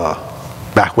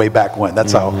way back when,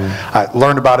 that's how I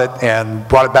learned about it and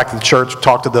brought it back to the church,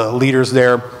 talked to the leaders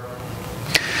there,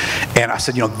 and I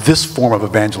said, you know, this form of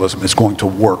evangelism is going to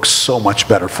work so much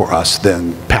better for us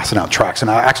than passing out tracts. And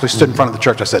I actually stood in front of the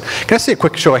church. I said, can I see a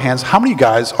quick show of hands? How many of you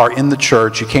guys are in the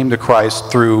church, you came to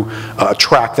Christ through a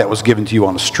tract that was given to you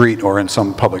on the street or in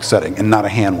some public setting, and not a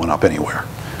hand went up anywhere?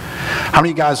 How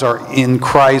many of you guys are in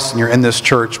Christ and you're in this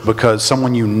church because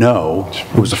someone you know,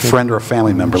 who was a friend or a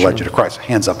family member, led you to Christ?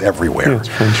 Hands up everywhere. Yeah, it's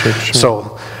friendship, sure.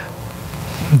 So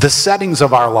the settings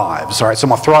of our lives, all right, so I'm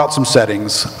going to throw out some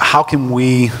settings. How can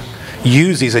we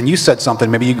use these? And you said something,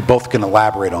 maybe you both can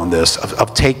elaborate on this,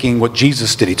 of taking what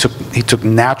Jesus did. He took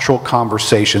natural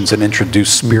conversations and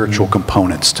introduced spiritual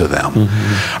components to them.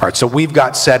 All right, so we've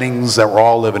got settings that we're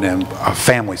all living in,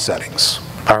 family settings,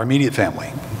 our immediate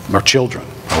family, our children,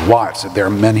 our wives. There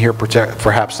are men here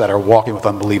perhaps that are walking with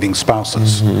unbelieving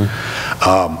spouses.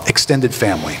 Extended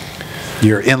family,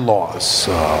 your in-laws,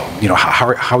 you know,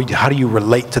 how do you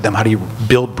relate to them? How do you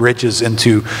build bridges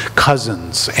into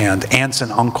cousins and aunts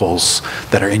and uncles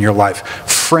that are in your life?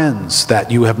 Friends that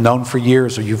you have known for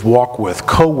years or you've walked with,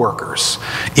 co-workers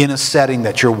in a setting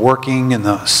that you're working in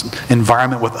the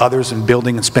environment with others and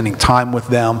building and spending time with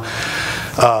them,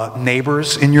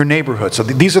 neighbors in your neighborhood. So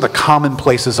these are the common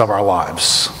places of our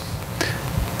lives.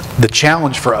 The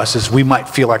challenge for us is we might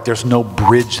feel like there's no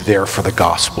bridge there for the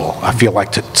gospel. I feel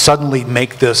like to suddenly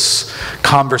make this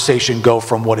conversation go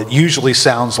from what it usually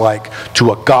sounds like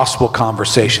to a gospel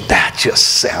conversation, that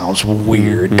just sounds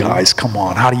weird, guys. Come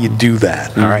on, how do you do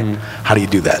that? All right, how do you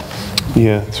do that?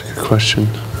 Yeah, that's a good question.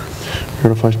 I don't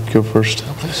know if I should go first.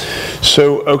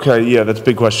 So, okay, yeah, that's a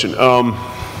big question.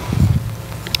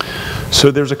 So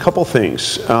there's a couple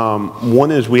things. One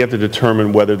is we have to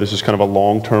determine whether this is kind of a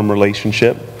long-term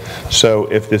relationship. So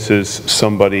if this is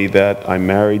somebody that I'm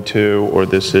married to, or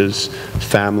this is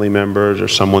family members, or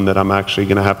someone that I'm actually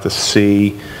going to have to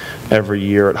see every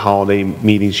year at holiday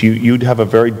meetings, you'd have a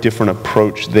very different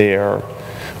approach there.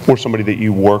 Or somebody that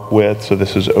you work with, so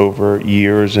this is over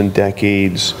years and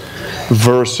decades,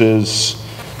 versus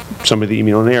somebody that you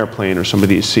meet on an airplane, or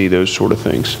somebody you see, those sort of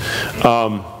things.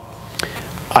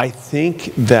 I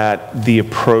think that the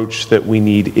approach that we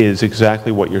need is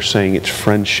exactly what you're saying. It's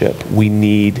friendship. We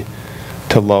need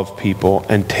to love people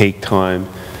and take time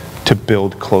to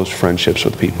build close friendships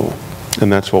with people. And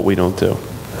that's what we don't do.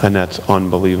 And that's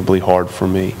unbelievably hard for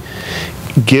me.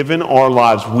 Given our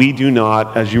lives, we do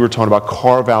not, as you were talking about,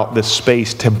 carve out this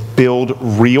space to build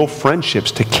real friendships,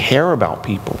 to care about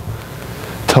people,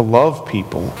 to love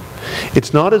people.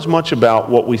 It's not as much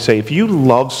about what we say. If you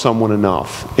love someone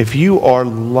enough, if you are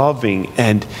loving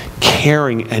and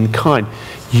caring and kind,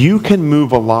 you can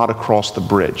move a lot across the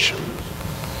bridge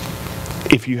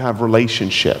if you have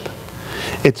relationship.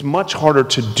 It's much harder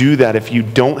to do that if you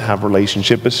don't have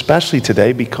relationship, especially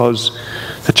today, because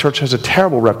the church has a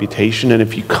terrible reputation, and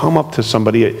if you come up to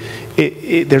somebody,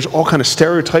 there's all kind of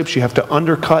stereotypes you have to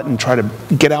undercut and try to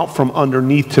get out from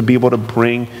underneath to be able to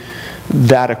bring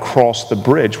that across the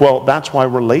bridge. Well, that's why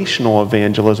relational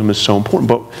evangelism is so important,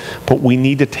 but we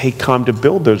need to take time to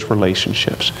build those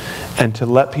relationships and to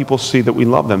let people see that we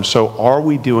love them. So are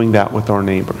we doing that with our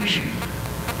neighbors?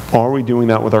 Are we doing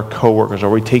that with our coworkers? Are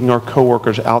we taking our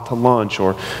coworkers out to lunch,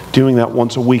 or doing that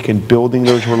once a week and building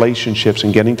those relationships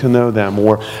and getting to know them,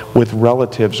 or with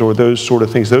relatives, or those sort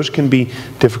of things? Those can be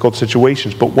difficult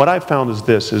situations. But what I found is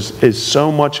this, is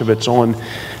so much of it's on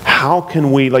how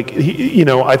can we, like, you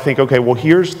know, I think, okay, well,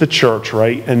 here's the church,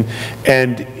 right? And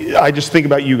I just think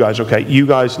about you guys, okay? You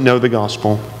guys know the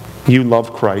gospel. you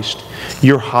love Christ,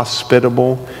 you're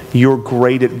hospitable, you're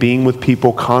great at being with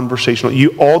people, conversational,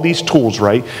 all these tools,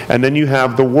 right? And then you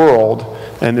have the world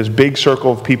and this big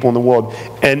circle of people in the world.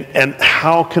 And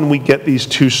how can we get these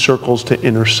two circles to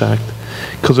intersect?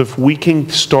 Because if we can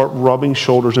start rubbing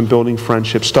shoulders and building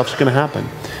friendships, stuff's going to happen.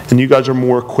 And you guys are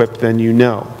more equipped than you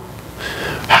know.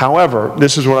 However,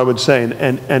 this is what I would say,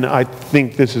 and I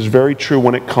think this is very true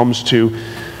when it comes to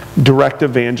direct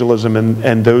evangelism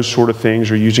and those sort of things,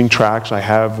 or using tracts. I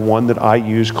have one that I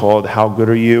use called How Good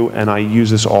Are You? And I use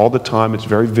this all the time. It's a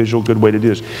very visual, good way to do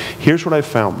this. Here's what I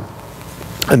found.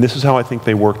 And this is how I think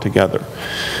they work together.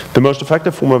 The most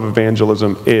effective form of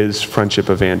evangelism is friendship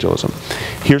evangelism.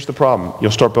 Here's the problem.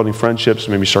 You'll start building friendships,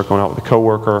 maybe start going out with a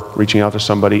coworker, reaching out to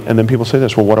somebody, and then people say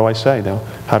this, well, what do I say now?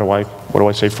 What do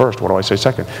I say first? What do I say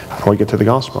second? How do I get to the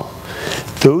gospel?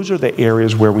 Those are the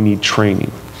areas where we need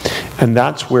training. And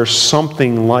that's where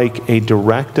something like a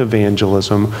direct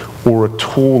evangelism or a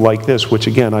tool like this, which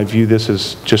again, I view this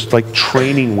as just like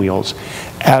training wheels,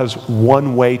 as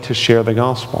one way to share the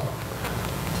gospel.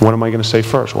 What am I going to say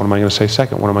first? What am I going to say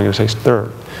second? What am I going to say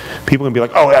third? People can be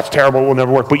like, oh, that's terrible, it will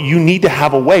never work. But you need to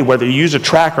have a way, whether you use a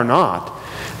track or not.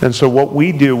 And so what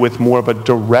we do with more of a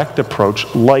direct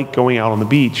approach, like going out on the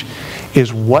beach,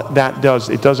 is what that does.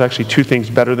 It does actually two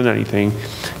things better than anything.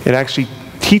 It actually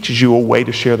teaches you a way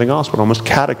to share the gospel. It almost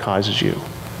catechizes you.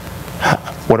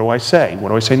 What do I say? What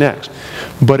do I say next?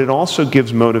 But it also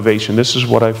gives motivation. This is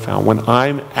what I've found. When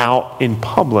I'm out in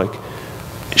public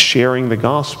sharing the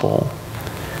gospel,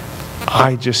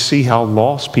 I just see how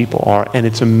lost people are, and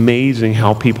it's amazing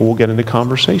how people will get into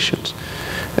conversations.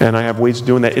 And I have ways of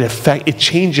doing that. It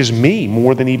changes me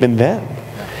more than even them.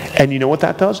 And you know what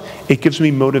that does? It gives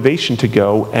me motivation to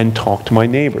go and talk to my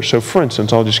neighbor. So for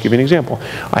instance, I'll just give you an example.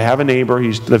 I have a neighbor,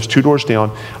 he lives 2 doors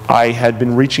down. I had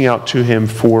been reaching out to him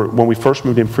when we first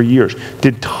moved in for years.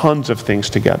 Did tons of things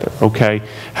together, okay?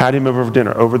 Had him over for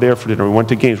dinner, over there for dinner. We went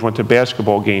to games, went to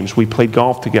basketball games. We played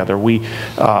golf together. We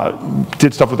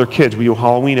did stuff with our kids. We do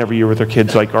Halloween every year with our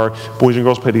kids, like our boys and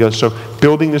girls play together. So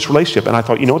building this relationship. And I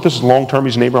thought, you know what, this is long-term.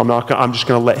 He's a neighbor. I'm just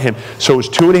going to let him. So it was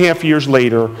 2.5 years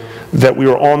later that we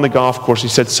were on the golf course. He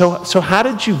said, so how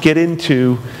did you get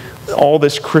into all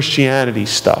this Christianity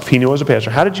stuff? He knew I was a pastor.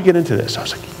 How did you get into this? I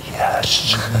was like,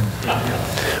 yes.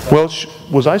 Well,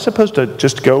 was I supposed to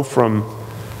just go from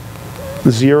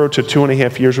 0 to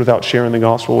 2.5 years without sharing the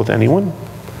gospel with anyone?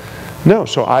 No.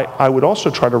 So I would also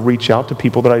try to reach out to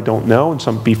people that I don't know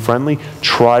and be friendly,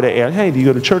 try to add, hey, do you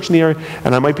go to church in the area?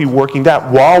 And I might be working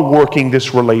that while working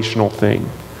this relational thing.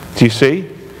 Do you see?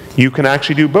 You can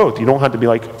actually do both. You don't have to be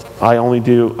like, I only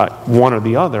do one or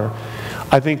the other.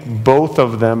 I think both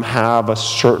of them have a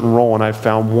certain role, and I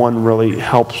found one really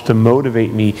helps to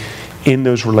motivate me in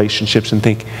those relationships and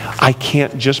think, I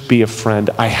can't just be a friend.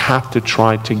 I have to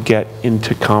try to get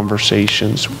into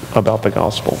conversations about the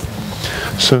gospel.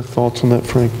 So thoughts on that,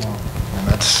 Frank?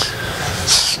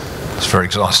 It's very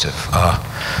exhaustive.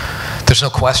 There's no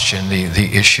question the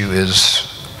issue is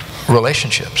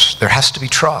relationships. There has to be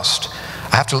trust.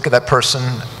 I have to look at that person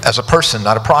as a person,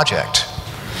 not a project.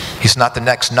 He's not the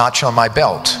next notch on my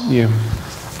belt. Yeah.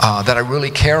 That I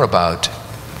really care about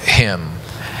him.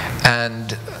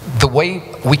 And the way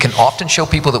we can often show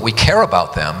people that we care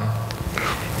about them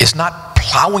is not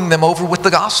plowing them over with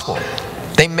the gospel.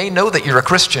 They may know that you're a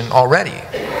Christian already.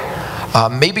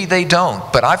 Maybe they don't,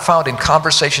 but I've found in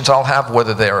conversations I'll have,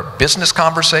 whether they're business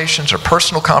conversations or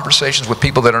personal conversations with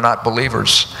people that are not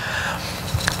believers,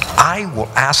 I will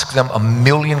ask them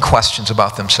 1,000,000 questions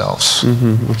about themselves.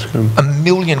 That's good.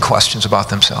 1,000,000 questions about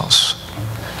themselves.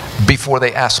 Before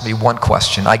they ask me one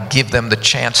question, I give them the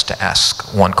chance to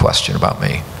ask one question about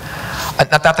me.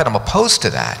 Not that I'm opposed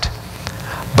to that,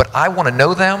 but I want to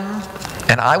know them,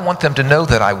 and I want them to know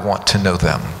that I want to know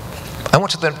them. I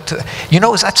want them to,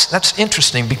 that's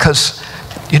interesting because,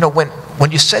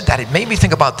 when you said that, it made me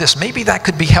think about this. Maybe that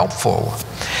could be helpful.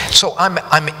 So I'm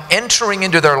entering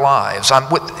into their lives. And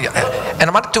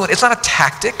I'm not doing. It's not a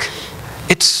tactic.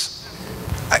 It's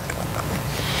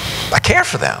I care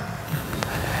for them.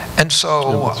 And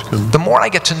so the more I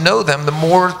get to know them, the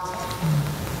more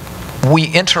we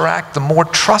interact, the more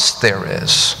trust there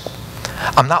is.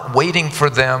 I'm not waiting for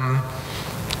them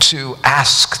to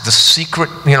ask the secret,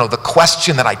 the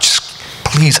question that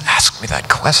please ask me that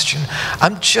question.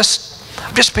 I'm just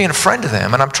being a friend to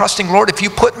them, and I'm trusting, Lord, if you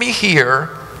put me here,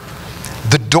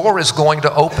 the door is going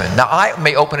to open. Now, I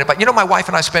may open it, but my wife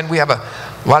and I we have a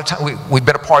lot of time, we've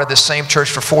been a part of this same church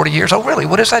for 40 years. Oh, really?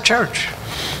 What is that church?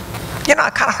 I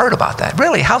kind of heard about that.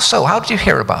 Really? How so? How did you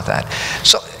hear about that?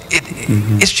 So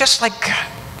it's just like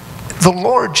the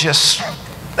Lord just,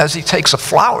 as he takes a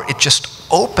flower, it just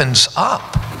opens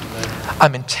up.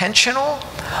 I'm intentional,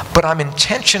 but I'm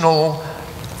intentional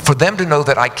for them to know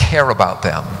that I care about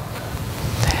them.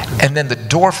 And then the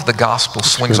door for the gospel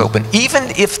swings open, even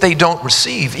if they don't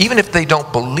receive, even if they don't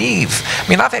believe. I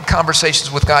mean, I've had conversations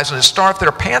with guys in the Star that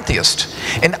are pantheists,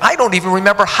 and I don't even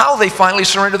remember how they finally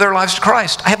surrendered their lives to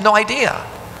Christ. I have no idea.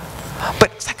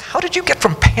 But it's like, how did you get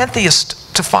from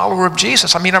pantheist to follower of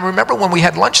Jesus? I mean, I remember when we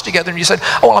had lunch together and you said,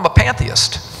 oh, well, I'm a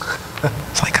pantheist.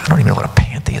 It's like, I don't even know what a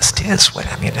pantheist is. But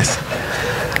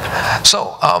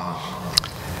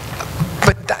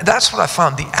that's what I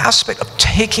found. The aspect of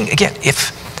taking, again,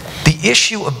 if the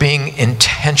issue of being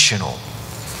intentional,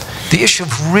 the issue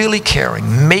of really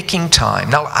caring, making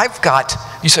time. Now,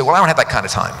 you say, well, I don't have that kind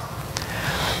of time.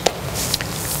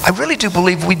 I really do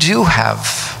believe we do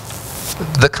have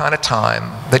the kind of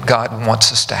time that God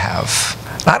wants us to have.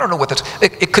 I don't know what that's.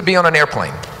 It could be on an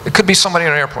airplane. It could be somebody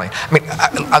on an airplane. I mean,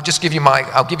 I'll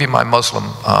give you my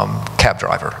Muslim cab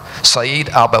driver, Saeed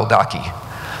al-Beldaki.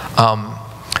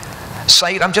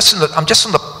 Saeed, I'm just in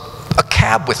a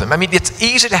cab with him. I mean, it's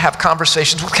easy to have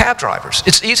conversations with cab drivers.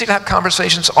 It's easy to have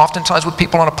conversations oftentimes with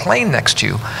people on a plane next to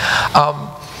you.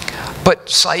 But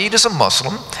Saeed is a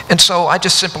Muslim, and so I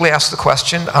just simply ask the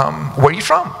question, where are you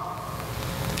from?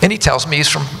 And he tells me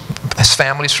his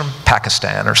family's from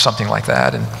Pakistan or something like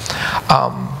that. And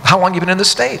how long have you been in the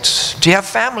States? Do you have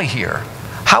family here?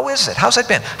 How is it? How's it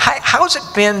been? How's it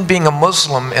been being a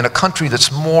Muslim in a country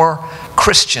that's more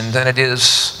Christian than it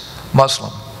is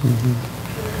Muslim?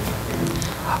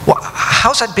 Well,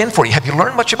 how's that been for you? Have you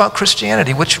learned much about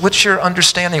Christianity? What's your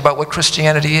understanding about what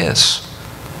Christianity is?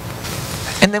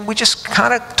 And then we just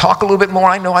kind of talk a little bit more.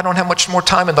 I know I don't have much more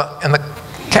time in the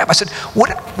cab. I said,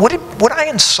 would I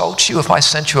insult you if I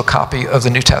sent you a copy of the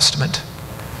New Testament?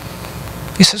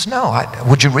 He says, no.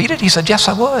 Would you read it? He said, yes,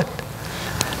 I would.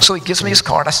 So he gives me his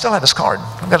card. I still have his card.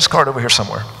 I've got his card over here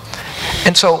somewhere.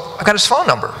 And so I got his phone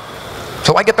number.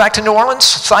 So I get back to New Orleans.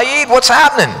 Saeed, what's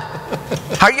happening?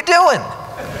 How are you doing?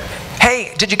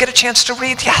 Hey, did you get a chance to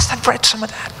read? Yes, I've read some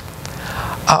of that.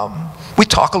 We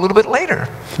talk a little bit later.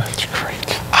 That's great.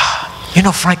 You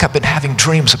know, Frank, I've been having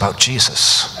dreams about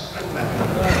Jesus.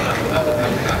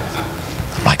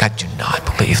 I'm like, I do not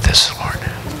believe this, Lord.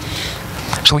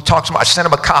 So we talked. I sent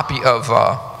him a copy of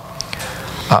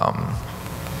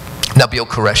Nabil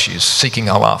Qureshi's Seeking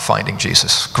Allah, Finding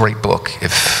Jesus. Great book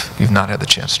if you've not had the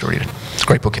chance to read it. It's a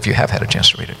great book if you have had a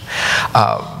chance to read it.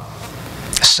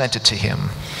 Sent it to him.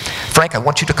 Frank, I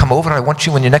want you to come over. I want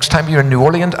you, when next time you're in New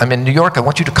Orleans, I'm in New York, I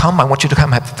want you to come. I want you to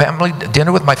come have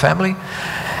dinner with my family.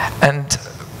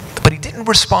 But he didn't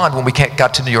respond when we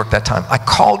got to New York that time. I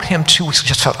called him 2 weeks,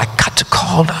 just felt I got to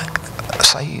call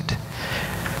Saeed.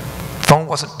 Phone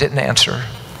didn't answer.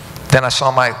 Then I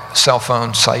saw my cell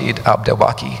phone, Saeed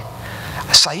Abdelbaki.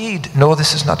 Saeed, no,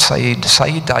 this is not Saeed.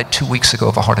 Saeed died 2 weeks ago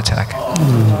of a heart attack.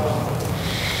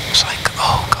 It's like,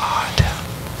 oh God.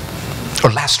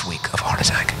 Or last week of a heart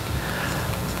attack.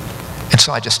 And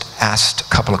so I just asked a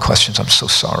couple of questions. I'm so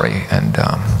sorry. And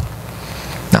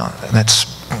now that's,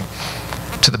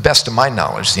 to the best of my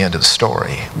knowledge, the end of the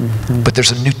story. But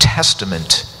there's a New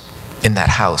Testament in that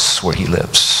house where he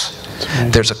lives.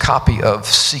 There's a copy of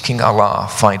Seeking Allah,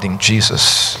 Finding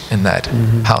Jesus in that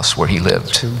house where he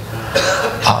lived.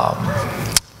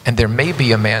 And there may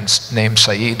be a man named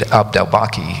Saeed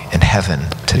Abdelbaki in heaven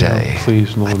today. Yeah,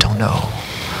 please, Lord. I don't know.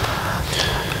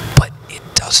 But it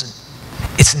doesn't.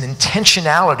 It's an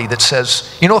intentionality that says,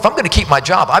 you know, if I'm going to keep my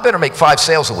job, I better make 5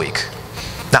 sales a week.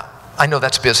 Now, I know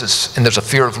that's business, and there's a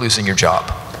fear of losing your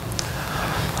job.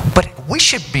 But we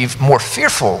should be more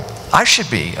fearful, I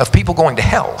should be, of people going to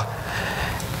hell.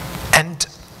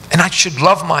 And I should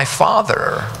love my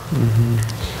Father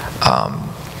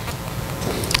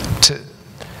to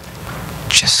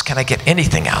just, can I get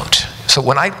anything out? So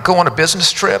when I go on a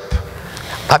business trip,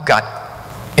 I've got,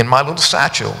 in my little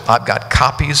satchel, I've got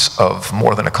copies of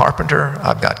More Than a Carpenter.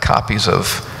 I've got copies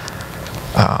of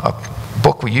a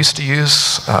book we used to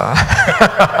use.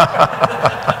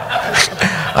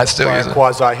 I still use it.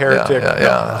 Quasi-heretic.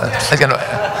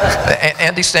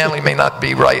 Andy Stanley may not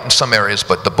be right in some areas,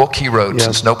 but the book he wrote,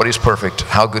 Since Nobody's Perfect,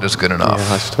 How Good is Good Enough.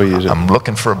 Yeah, I still use it. I'm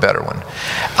looking for a better one.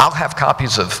 I'll have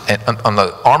copies of, on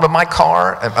the arm of my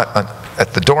car,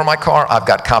 at the door of my car, I've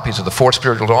got copies of the 4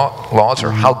 Spiritual Laws,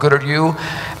 or How Good Are You?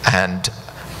 And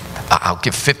I'll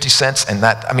give 50 cents, and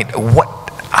that, I mean,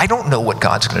 I don't know what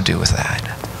God's going to do with that.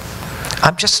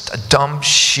 I'm just a dumb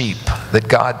sheep that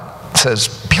God says,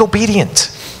 be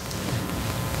obedient.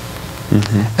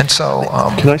 And so...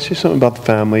 Can I say something about the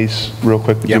families real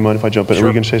quick? Do you mind if I jump in? Sure. Are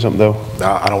we going to say something, though?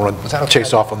 I don't want to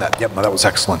chase off on that. Yep, no, that was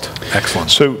excellent. Excellent.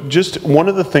 So just one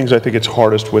of the things I think it's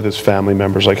hardest with is family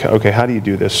members. Like, okay, how do you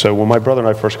do this? So when my brother and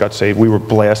I first got saved, we were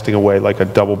blasting away like a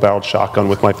double-barreled shotgun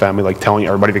with my family, like telling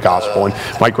everybody the gospel.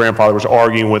 And my grandfather was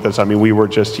arguing with us. I mean, we were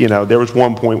just, there was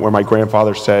one point where my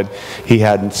grandfather said he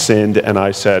hadn't sinned, and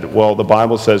I said, well, the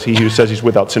Bible says he who says he's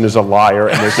without sin is a liar,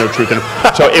 and there's no truth in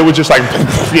him. So it was just like,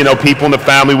 people in the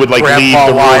family would like leave the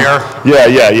room. Liar.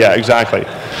 Yeah, exactly.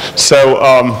 So,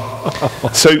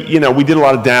 we did a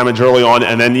lot of damage early on,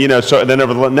 and then, and then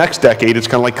over the next decade, it's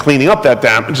kind of like cleaning up that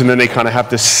damage, and then they kind of have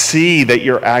to see that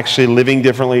you're actually living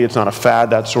differently. It's not a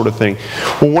fad, that sort of thing.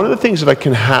 Well, one of the things that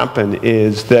can happen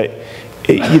is that,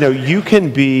 you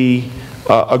can be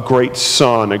a great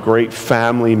son, a great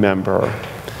family member,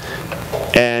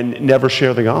 and never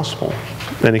share the gospel.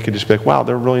 And it could just be like, wow,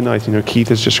 they're really nice.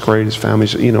 Keith is just great. His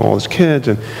family's, all his kids,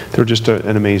 and they're just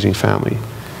an amazing family.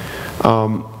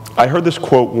 I heard this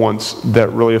quote once that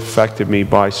really affected me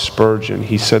by Spurgeon.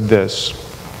 He said this: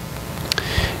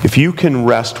 if you can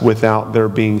rest without their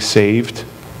being saved,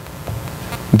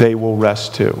 they will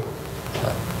rest too.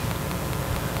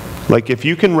 Like, if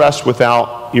you can rest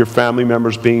without your family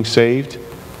members being saved,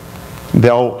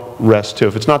 they'll rest too.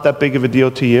 If it's not that big of a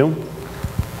deal to you,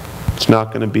 it's not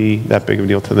going to be that big of a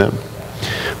deal to them.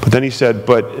 But then he said,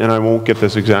 and I won't get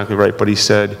this exactly right, but he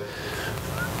said,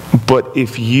 but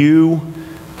if you,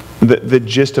 the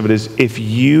gist of it is, if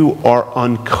you are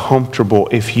uncomfortable,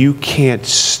 if you can't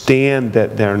stand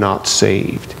that they're not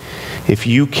saved, if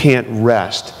you can't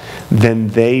rest, then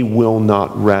they will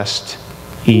not rest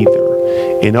either.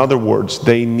 In other words,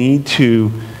 they need to,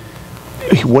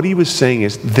 what he was saying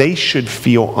is, they should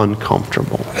feel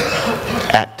uncomfortable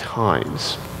at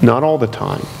times. Not all the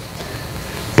time.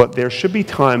 But there should be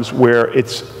times where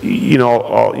it's,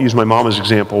 I'll use my mom as an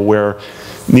example, where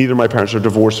neither of my parents are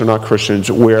divorced, they're not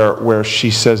Christians, where she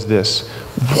says this: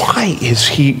 why is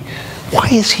he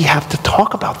have to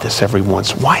talk about this every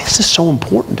once? Why is this so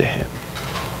important to him?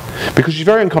 Because she's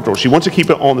very uncomfortable. She wants to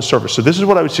keep it on the surface. So this is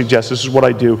what I would suggest. This is what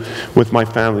I do with my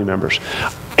family members.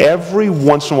 Every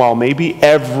once in a while, maybe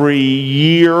every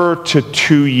year to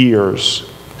 2 years,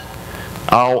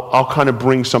 I'll kind of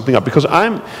bring something up, because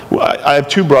I have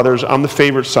two brothers. I'm the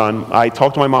favorite son. I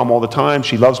talk to my mom all the time.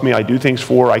 She loves me. I do things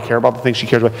for her. I care about the things she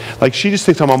cares about. Like, she just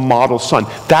thinks I'm a model son.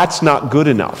 That's not good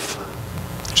enough.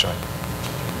 That's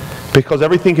right. Because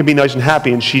everything can be nice and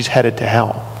happy, and she's headed to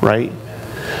hell, right?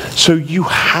 So you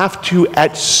have to,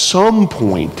 at some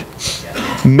point,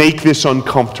 make this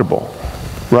uncomfortable,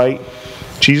 right?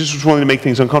 Jesus was willing to make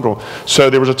things uncomfortable. So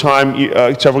there was a time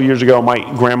several years ago, my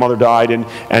grandmother died,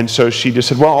 and so she just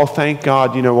said, well, I'll thank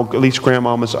God, at least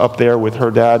Grandmama's up there with her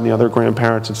dad and the other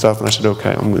grandparents and stuff. And I said,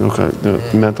 okay,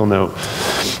 mental note.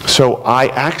 So I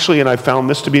actually, and I found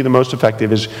this to be the most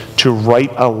effective, is to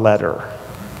write a letter.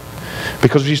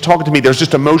 Because she's talking to me, there's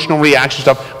just emotional reaction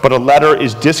stuff, but a letter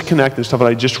is disconnected and stuff. And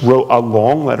I just wrote a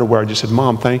long letter where I just said,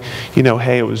 Mom, hey,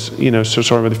 it was, so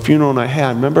sorry about the funeral. And I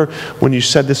remember when you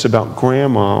said this about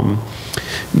Grandmom,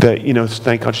 that,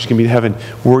 thank God she's going to be in heaven.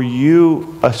 Were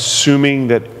you assuming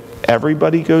that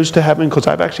everybody goes to heaven? Because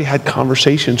I've actually had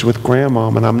conversations with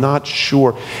Grandmom, and I'm not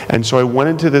sure. And so I went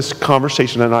into this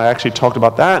conversation, and I actually talked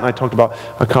about that, and I talked about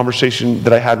a conversation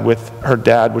that I had with her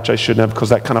dad, which I shouldn't have, because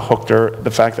that kind of hooked her,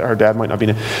 the fact that her dad might not be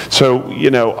in it. So,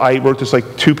 I wrote this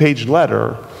 2-page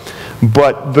letter,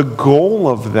 but the goal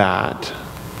of that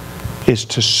is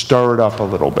to stir it up a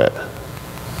little bit.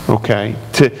 Okay,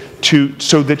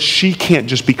 so that she can't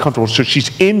just be comfortable. So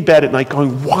she's in bed at night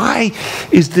going, why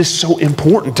is this so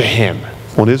important to him?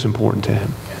 Well, it is important to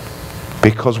him.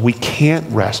 Because we can't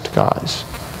rest, guys.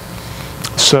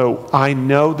 So I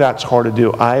know that's hard to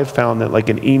do. I have found that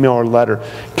an email or letter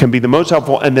can be the most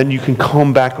helpful, and then you can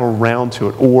come back around to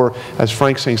it. Or, as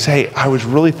Frank's saying, say, hey, I was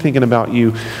really thinking about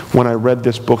you when I read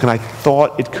this book, and I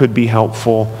thought it could be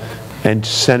helpful, and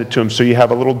send it to him. So you have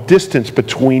a little distance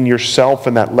between yourself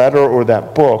and that letter or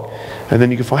that book. And then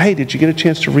you can find, hey, did you get a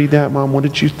chance to read that, Mom? What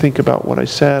did you think about what I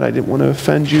said? I didn't want to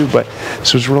offend you, but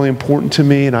this was really important to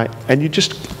me. And you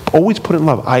just always put it in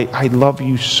love. I love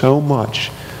you so much,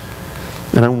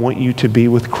 and I want you to be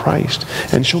with Christ.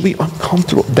 And she'll be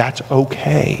uncomfortable. That's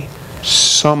okay.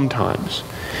 Sometimes.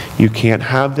 You can't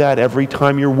have that every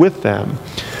time you're with them,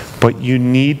 but you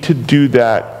need to do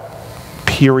that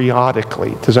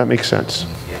periodically. Does that make sense?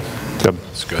 Good.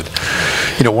 That's good.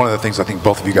 One of the things I think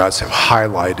both of you guys have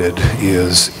highlighted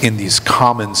is in these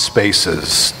common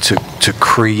spaces to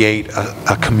create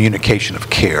a communication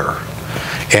of care.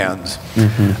 And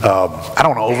I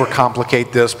don't want to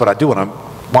overcomplicate this, but I do want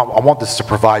to want this to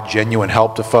provide genuine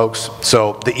help to folks.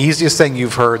 So the easiest thing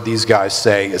you've heard these guys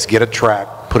say is get a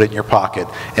tract, put it in your pocket,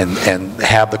 and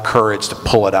have the courage to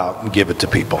pull it out and give it to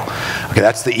people. Okay,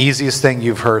 that's the easiest thing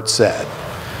you've heard said.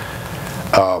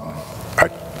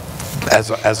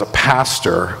 As a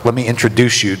pastor, let me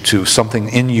introduce you to something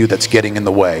in you that's getting in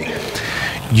the way.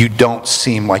 You don't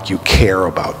seem like you care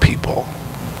about people.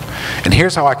 And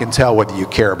here's how I can tell whether you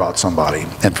care about somebody.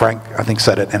 And Frank, I think,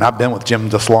 said it, and I've been with Jim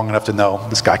just long enough to know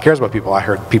this guy cares about people. I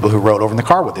heard people who rode over in the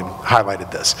car with him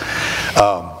highlighted this.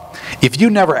 If you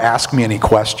never ask me any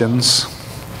questions,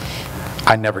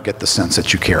 I never get the sense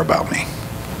that you care about me.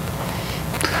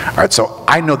 All right, so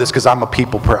I know this because I'm a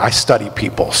people person. I study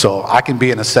people, so I can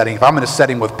be in a setting. If I'm in a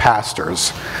setting with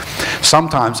pastors,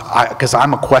 sometimes, because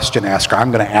I'm a question asker,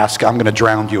 I'm going to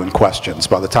drown you in questions.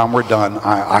 By the time we're done,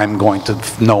 I'm going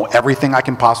to know everything I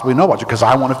can possibly know about you because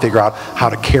I want to figure out how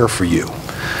to care for you.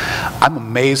 I'm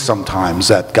amazed sometimes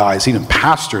at guys, even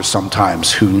pastors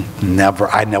sometimes, who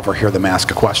I never hear them ask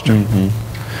a question.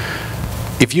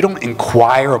 Mm-hmm. If you don't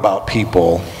inquire about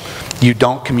people, you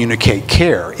don't communicate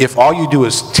care. If all you do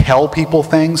is tell people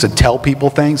things and tell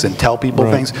people things and tell people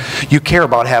things, you care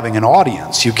about having an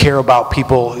audience. You care about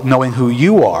people knowing who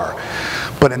you are.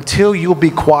 But until you'll be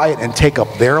quiet and take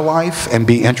up their life and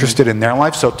be interested in their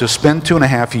life, so to spend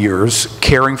 2.5 years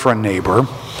caring for a neighbor,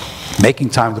 making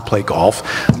time to play golf,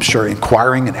 I'm sure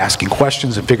inquiring and asking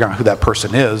questions and figuring out who that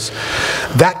person is,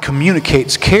 that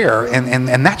communicates care,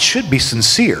 and that should be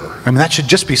sincere. I mean, that should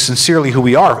just be sincerely who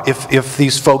we are. If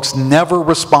these folks never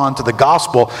respond to the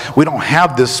gospel, we don't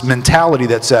have this mentality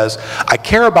that says, I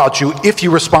care about you if you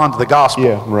respond to the gospel.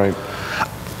 Yeah, right.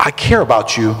 I care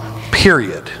about you,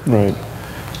 period. Right.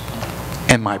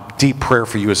 And my deep prayer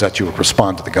for you is that you would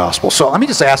respond to the gospel. So let me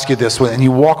just ask you this, and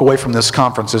you walk away from this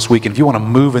conference this week, and if you want to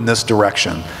move in this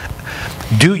direction,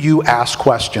 do you ask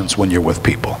questions when you're with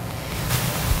people?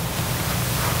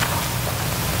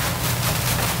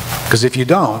 Because if you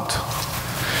don't,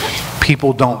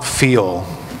 people don't feel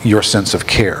your sense of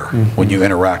care when you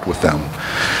interact with them.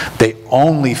 They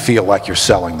only feel like you're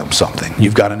selling them something.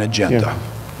 You've got an agenda. Yeah.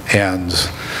 And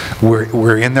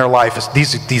we're in their life.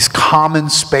 These common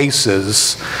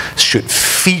spaces should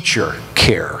feature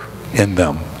care in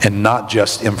them and not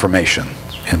just information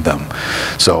in them.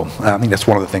 So I think that's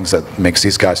one of the things that makes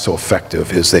these guys so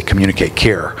effective is they communicate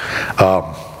care.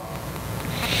 All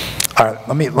right,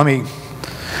 let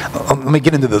me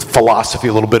get into the philosophy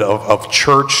a little bit of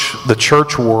church, the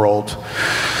church world,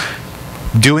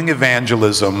 doing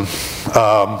evangelism.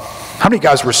 How many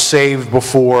guys were saved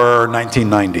before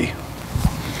 1990?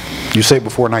 You saved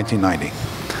before 1990.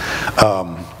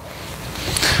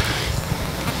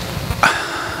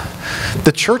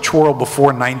 The church world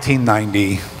before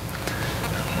 1990,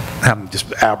 I'm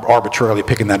just arbitrarily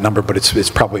picking that number, but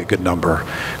it's probably a good number,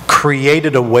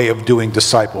 created a way of doing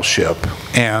discipleship,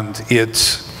 and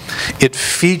it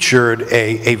featured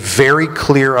a very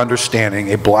clear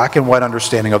understanding, a black and white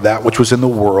understanding of that which was in the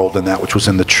world and that which was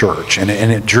in the church. And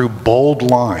it drew bold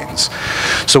lines.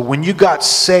 So when you got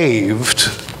saved,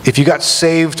 if you got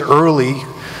saved early,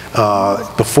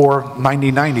 before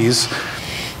 1990s,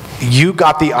 you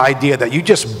got the idea that you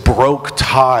just broke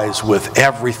ties with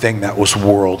everything that was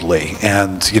worldly.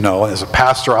 And, you know, as a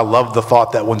pastor, I love the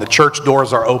thought that when the church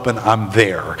doors are open, I'm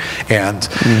there. And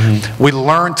we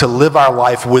learn to live our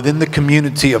life within the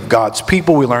community of God's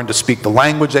people. We learn to speak the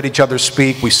language that each other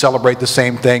speak. We celebrate the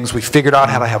same things. We figured out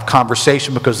how to have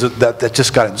conversation because that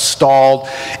just got installed.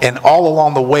 And all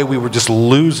along the way, we were just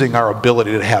losing our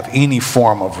ability to have any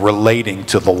form of relating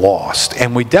to the lost.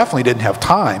 And we definitely didn't have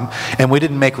time, and we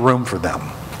didn't make room for them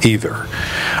either.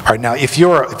 All right, now if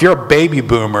you're a baby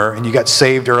boomer and you got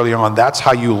saved early on, that's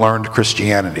how you learned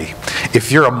Christianity.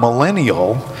 If you're a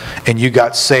millennial and you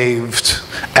got saved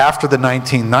after the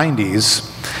 1990s,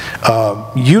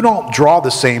 you don't draw the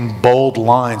same bold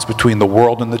lines between the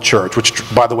world and the church, which,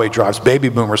 by the way, drives baby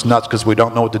boomers nuts because we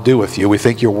don't know what to do with you. We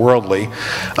think you're worldly.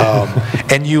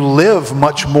 And you live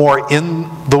much more in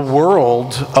the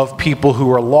world of people who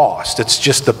are lost. It's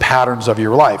just the patterns of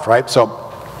your life, right? So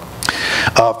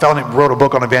a fellow wrote a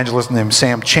book on evangelism named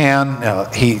Sam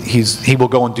Chan. He will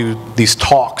go and do these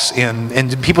talks in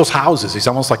people's houses. He's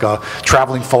almost like a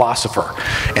traveling philosopher.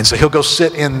 And so he'll go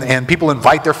sit in, and people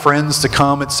invite their friends to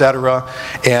come, etc.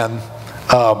 And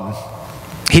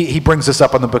he brings this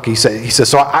up in the book. He says,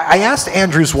 so I asked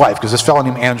Andrew's wife, because this fellow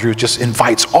named Andrew just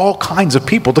invites all kinds of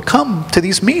people to come to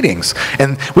these meetings.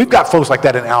 And we've got folks like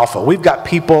that in Alpha. We've got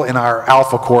people in our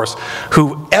Alpha course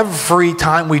who every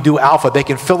time we do Alpha, they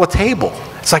can fill a table.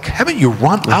 It's like, haven't you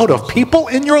run out of people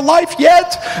in your life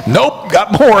yet? Nope,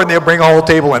 got more, and they'll bring a whole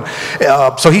table in.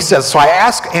 So he says, so I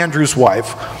asked Andrew's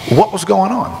wife what was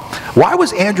going on. Why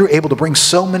was Andrew able to bring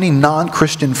so many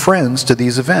non-Christian friends to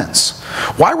these events?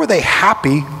 Why were they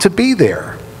happy to be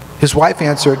there? His wife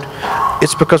answered,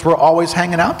 it's because we're always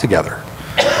hanging out together.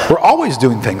 We're always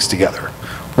doing things together.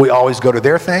 We always go to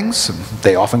their things, and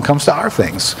they often come to our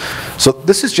things. So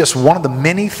this is just one of the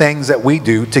many things that we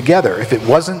do together. If it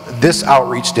wasn't this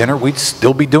outreach dinner, we'd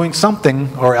still be doing something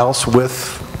or else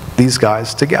with these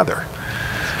guys together.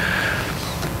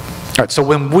 All right, so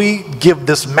when we give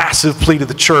this massive plea to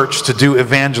the church to do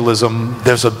evangelism,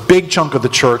 there's a big chunk of the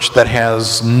church that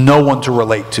has no one to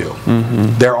relate to.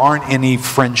 Mm-hmm. There aren't any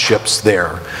friendships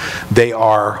there. They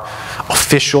are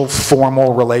official,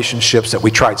 formal relationships that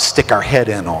we try to stick our head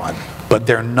in on, but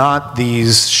they're not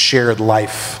these shared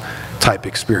life type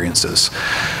experiences.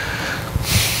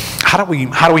 How do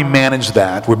we manage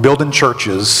that? We're building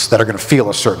churches that are going to feel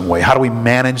a certain way. How do we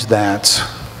manage that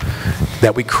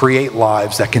we create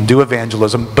lives that can do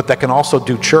evangelism, but that can also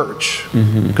do church?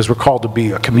 Because we're called to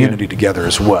be a community together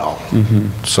as well.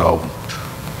 So,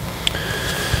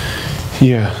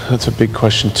 yeah, that's a big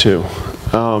question too.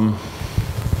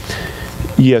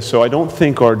 Yeah, so I don't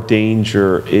think our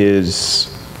danger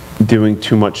is doing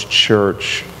too much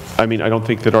church. I mean, I don't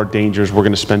think that our danger is we're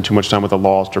going to spend too much time with the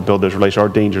lost or build those relations. Our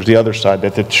danger is the other side,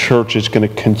 that the church is going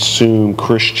to consume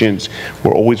Christians.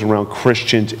 We're always around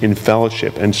Christians in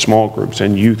fellowship and small groups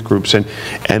and youth groups, and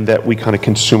that we kind of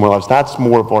consume our lives. That's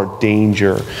more of our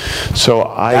danger. So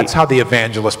that's how the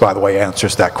evangelist, by the way,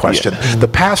 answers that question. Yeah. The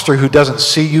pastor who doesn't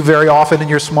see you very often in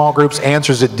your small groups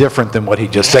answers it different than what he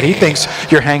just said. He thinks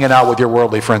you're hanging out with your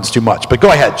worldly friends too much. But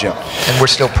go ahead, Jim. And we're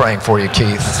still praying for you,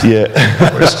 Keith.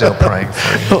 Yeah. We're still praying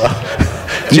for you.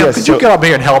 Jim, could you get up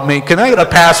here and help me? Can I get a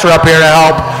pastor up here to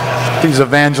help these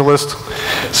evangelists?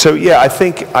 So yeah, I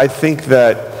think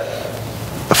that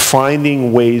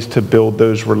finding ways to build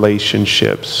those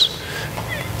relationships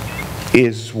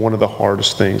is one of the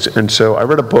hardest things. And so I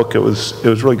read a book, it was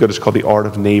really good, it's called The Art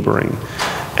of Neighboring.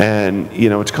 And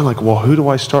it's kind of like, well, who do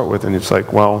I start with? And it's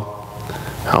like, well,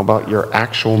 how about your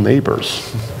actual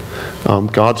neighbors?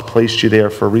 God's placed you there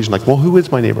for a reason. Like, well, who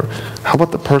is my neighbor? How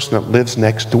about the person that lives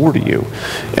next door to you?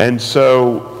 And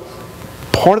so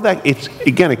part of that, it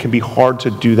can be hard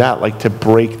to do that, like to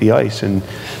break the ice and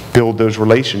build those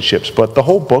relationships. But the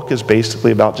whole book is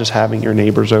basically about just having your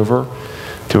neighbors over,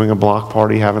 doing a block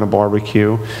party, having a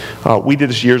barbecue. We did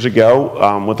this years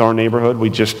ago with our neighborhood. We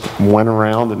just went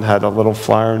around and had a little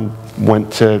flyer and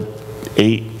went to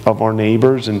 8 of our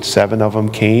neighbors, and 7 of them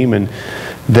came, and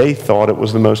they thought it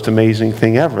was the most amazing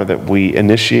thing ever that we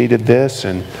initiated this.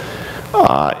 And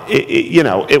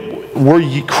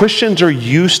Christians are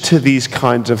used to these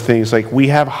kinds of things. Like, we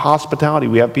have hospitality,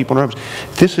 we have people in our homes.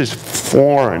 This is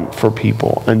foreign for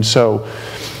people, and so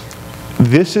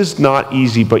this is not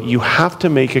easy. But you have to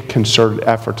make a concerted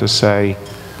effort to say,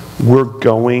 we're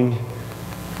going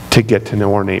to get to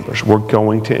know our neighbors. We're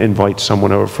going to invite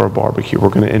someone over for a barbecue. We're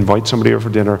going to invite somebody over for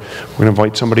dinner. We're going to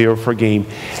invite somebody over for a game,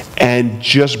 and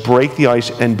just break the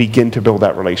ice and begin to build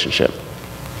that relationship.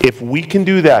 If we can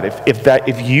do that,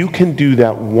 if you can do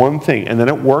that one thing, and then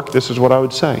at work, this is what I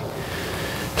would say.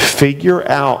 Figure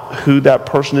out who that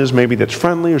person is, maybe that's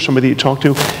friendly or somebody you talk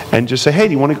to, and just say, hey,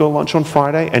 do you want to go to lunch on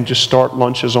Friday? And just start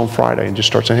lunches on Friday and just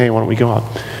start saying, hey, why don't we go out?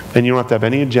 And you don't have to have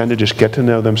any agenda, just get to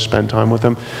know them, spend time with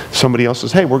them. Somebody else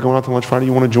says, hey, we're going out to lunch Friday,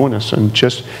 you want to join us? And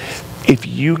just, if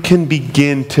you can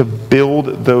begin to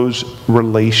build those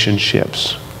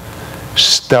relationships,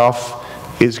 stuff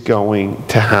is going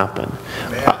to happen.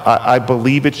 I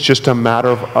believe it's just a matter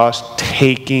of us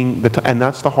taking the time, and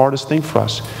that's the hardest thing for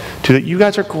us. You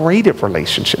guys are great at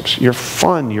relationships. You're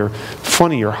fun, you're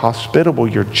funny, you're hospitable,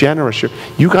 you're generous.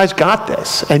 You guys got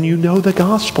this, and you know the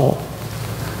gospel.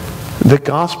 The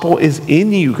gospel is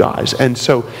in you guys. And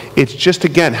so it's just,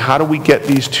 again, how do we get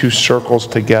these two circles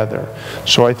together?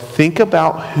 So I think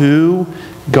about who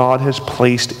God has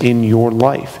placed in your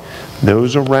life.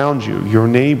 Those around you, your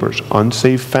neighbors,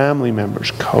 unsaved family members,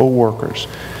 co-workers.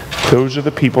 Those are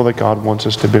the people that God wants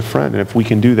us to befriend. And if we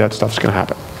can do that, stuff's going to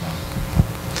happen.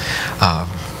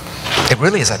 It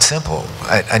really is that simple.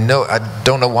 I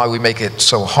don't know why we make it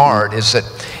so hard, is that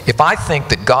if I think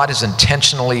that God has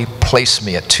intentionally placed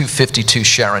me at 252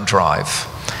 Sharon Drive,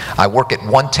 I work at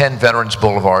 110 Veterans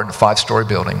Boulevard, a 5-story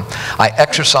building, I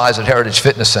exercise at Heritage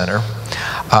Fitness Center,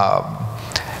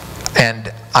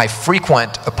 and I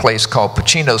frequent a place called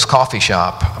Pacino's Coffee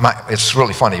Shop. It's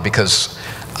really funny because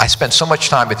I spent so much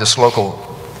time at this local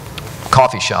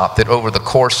coffee shop that over the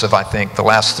course of, I think, the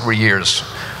last 3 years,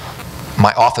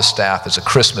 my office staff, as a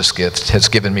Christmas gift, has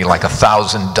given me like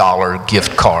 $1,000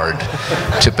 gift card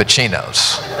to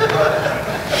Pacino's.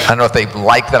 I don't know if they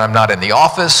like that I'm not in the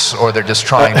office, or they're just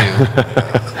trying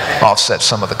to offset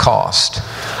some of the cost.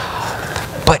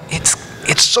 But it's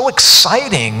so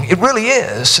exciting, it really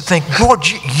is, to think, Lord,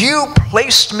 you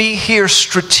placed me here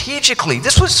strategically.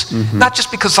 This was not just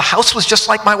because the house was just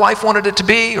like my wife wanted it to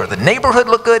be, or the neighborhood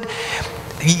looked good.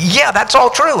 Yeah, that's all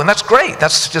true, and that's great.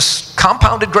 That's just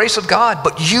compounded grace of God.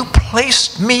 But you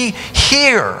placed me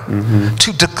here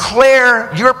to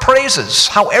declare your praises,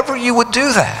 however you would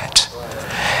do that.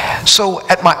 So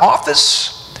at my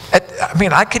office,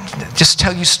 I could just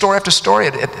tell you story after story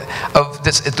of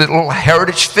this little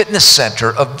Heritage Fitness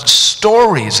Center of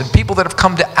stories and people that have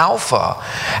come to Alpha.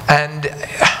 And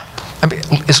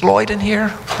is Lloyd in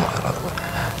here?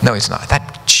 No, he's not.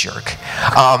 That jerk.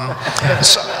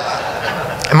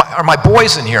 Are my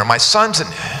boys in here? My sons and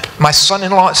my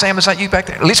son-in-law. Sam, is that you back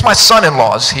there? At least my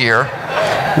son-in-law's here.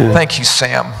 Yeah. Thank you,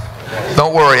 Sam.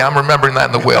 Don't worry, I'm remembering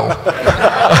that in the will.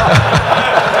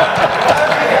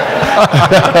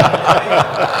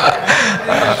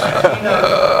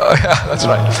 Yeah, that's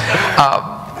right.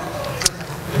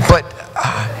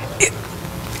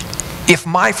 If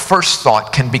my first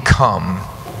thought can become,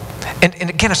 and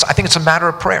again, I think it's a matter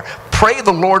of prayer. Pray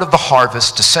the Lord of the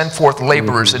harvest to send forth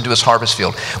laborers into his harvest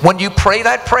field. When you pray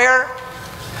that prayer,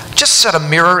 just set a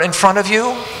mirror in front of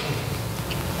you,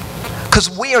 because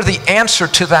we are the answer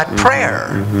to that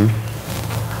prayer.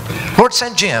 Lord,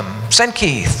 send Jim, send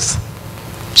Keith,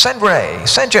 send Ray,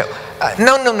 send Joe.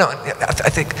 No. I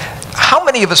think, how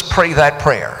many of us pray that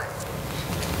prayer?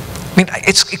 I mean,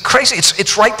 it's crazy.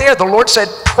 It's right there. The Lord said,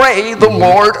 pray the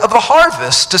Lord of the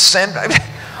harvest to send.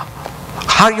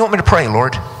 How do you want me to pray,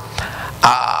 Lord?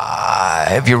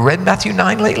 Have you read Matthew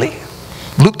 9 lately?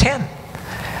 Luke 10.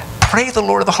 Pray the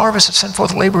Lord of the harvest to send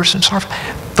forth laborers into harvest.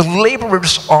 The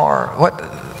laborers are,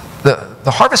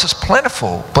 the harvest is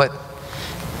plentiful, but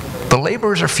the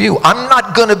laborers are few. I'm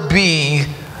not going to be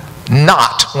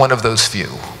not one of those few.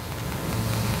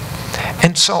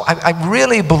 And so I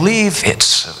really believe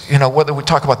it's, whether we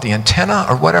talk about the antenna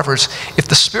or whatever, if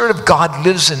the Spirit of God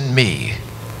lives in me,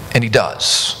 and he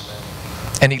does,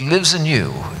 and he lives in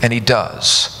you, and he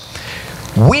does,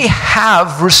 we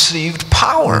have received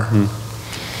power.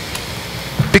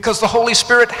 Because the Holy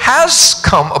Spirit has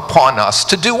come upon us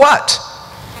to do what?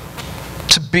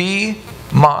 To be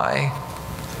my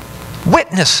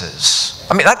witnesses.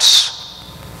 I mean,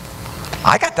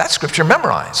 I got that scripture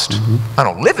memorized. I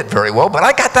don't live it very well, but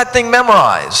I got that thing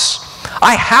memorized.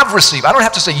 I have received. I don't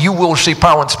have to say you will receive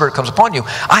power when the Spirit comes upon you.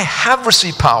 I have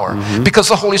received power because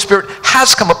the Holy Spirit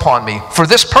has come upon me for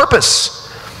this purpose.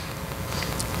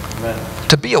 Amen.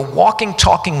 To be a walking,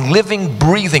 talking, living,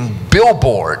 breathing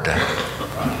billboard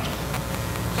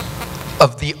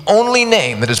of the only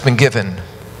name that has been given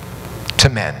to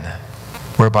men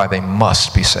whereby they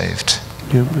must be saved.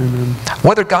 Yep, amen.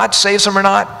 Whether God saves them or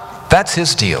not, that's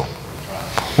his deal.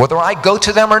 Whether I go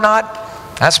to them or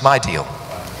not, that's my deal.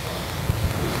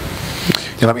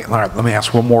 Let me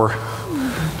ask one more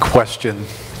question.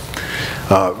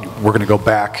 We're going to go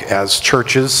back as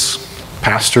churches.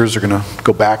 Pastors are going to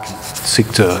go back and seek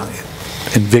to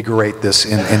invigorate this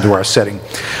into our setting.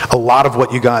 A lot of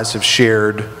what you guys have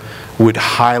shared would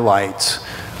highlight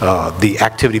the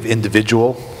activity of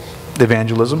individual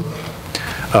evangelism.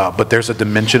 But there's a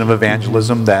dimension of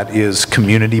evangelism that is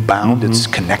community bound. It's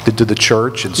connected to the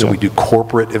church, and so we do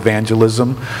corporate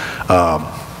evangelism.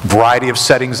 Variety of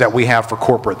settings that we have for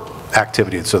corporate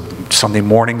activity. So Sunday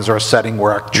mornings are a setting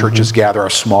where our churches gather. Our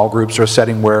small groups are a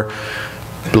setting where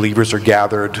believers are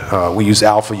gathered. We use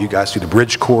Alpha. You guys do the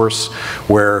Bridge course,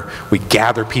 where we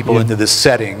gather people into this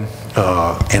setting.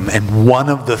 And one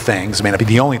of the things, it may not be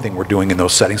the only thing we're doing in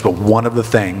those settings, but one of the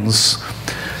things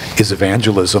is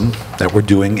evangelism that we're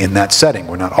doing in that setting.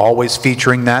 We're not always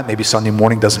featuring that. Maybe Sunday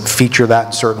morning doesn't feature that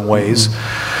in certain ways.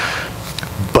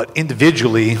 But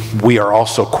individually, we are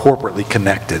also corporately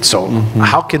connected. So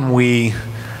how can we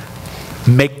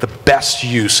make the best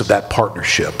use of that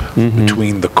partnership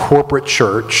between the corporate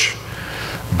church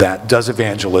that does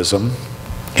evangelism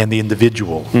and the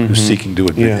individual who's seeking to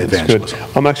do evangelism?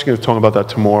 I'm actually going to talk about that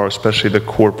tomorrow, especially the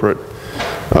corporate,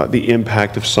 the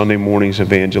impact of Sunday mornings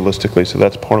evangelistically. So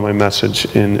that's part of my message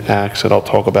in Acts that I'll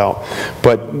talk about.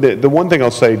 But the one thing I'll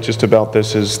say just about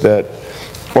this is that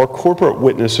our corporate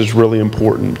witness is really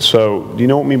important. So do you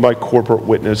know what I mean by corporate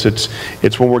witness?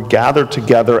 It's when we're gathered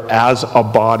together as a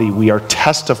body, we are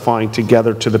testifying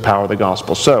together to the power of the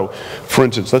gospel. So, for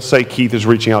instance, let's say Keith is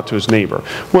reaching out to his neighbor.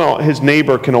 Well, his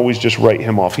neighbor can always just write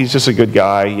him off. He's just a good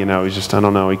guy, he's just, I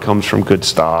don't know, he comes from good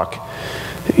stock.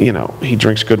 he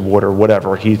drinks good water,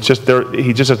 whatever. He just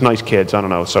has nice kids, I don't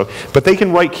know. So, but they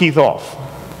can write Keith off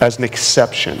as an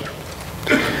exception.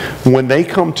 When they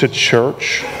come to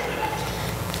church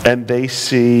and they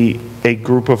see a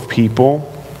group of people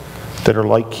that are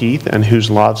like Keith and whose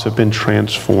lives have been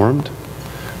transformed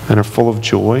and are full of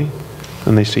joy,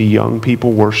 and they see young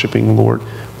people worshiping the Lord,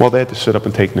 well, they have to sit up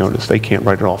and take notice. They can't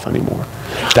write it off anymore.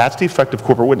 That's the effect of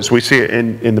corporate witness. We see it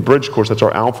in the Bridge course. That's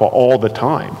our alpha all the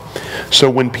time. So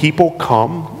when people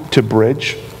come to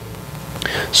Bridge,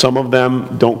 some of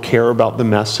them don't care about the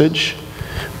message,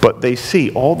 but they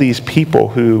see all these people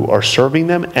who are serving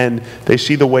them, and they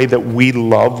see the way that we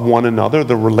love one another,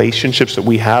 the relationships that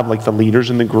we have, like the leaders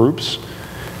in the groups,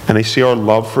 and they see our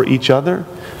love for each other,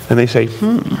 and they say,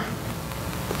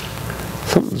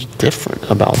 something's different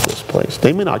about this place.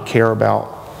 They may not care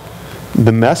about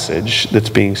the message that's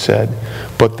being said,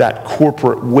 but that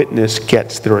corporate witness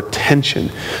gets their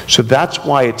attention. So that's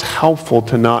why it's helpful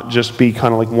to not just be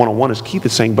kind of like one-on-one, as Keith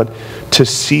is saying, but to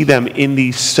see them in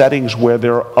these settings where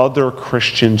there are other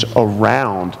Christians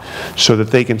around, so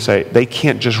that they can say, they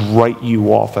can't just write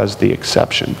you off as the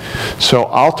exception. So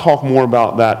I'll talk more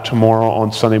about that tomorrow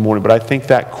on Sunday morning, but I think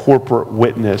that corporate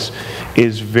witness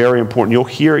is very important. You'll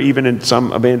hear even in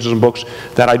some evangelism books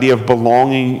that idea of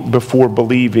belonging before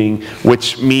believing,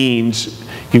 which means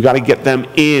you got to get them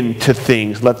into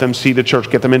things, let them see the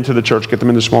church, get them into the church, get them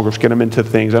into small groups, get them into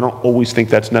things. I don't always think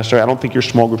that's necessary. I don't think your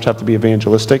small groups have to be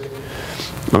evangelistic.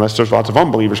 Unless there's lots of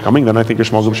unbelievers coming, then I think your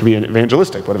small group should be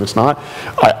evangelistic. But if it's not,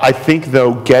 I think,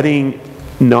 though, getting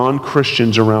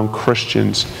non-Christians around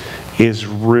Christians is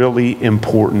really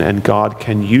important, and God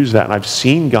can use that. And I've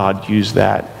seen God use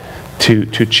that to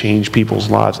change people's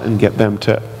lives and get them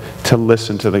to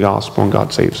listen to the gospel, and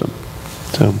God saves them.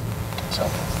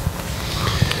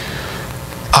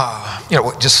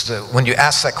 Just when you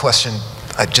ask that question,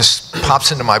 it just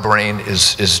pops into my brain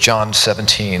is John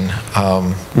 17.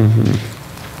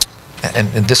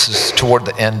 And this is toward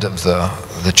the end of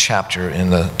the chapter in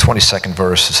the 22nd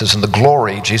verse. It says, "In the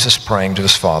glory," Jesus praying to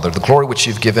his Father, "the glory which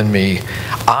you've given me,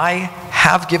 I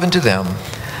have given to them,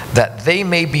 that they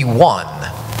may be one,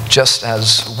 just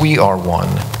as we are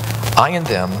one. I and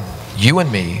them, you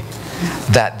and me,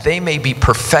 that they may be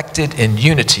perfected in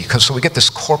unity." Because so we get this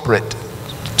corporate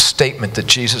statement that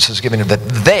Jesus is giving them, that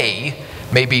they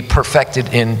may be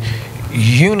perfected in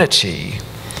unity.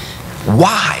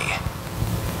 Why?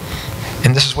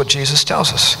 And this is what Jesus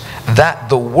tells us: that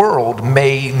the world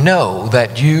may know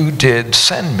that you did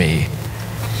send me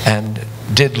and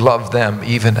did love them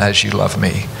even as you love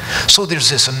me. So there's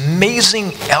this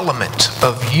amazing element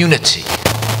of unity.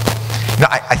 Now,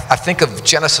 I think of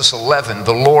Genesis 11.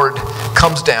 The Lord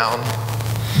comes down.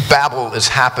 Babel is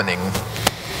happening.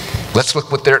 Let's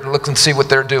look and see what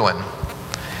they're doing.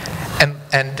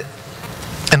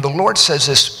 And the Lord says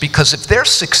this, because if they're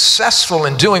successful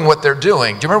in doing what they're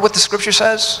doing, do you remember what the scripture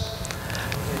says?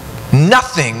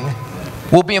 Nothing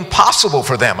will be impossible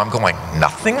for them. I'm going,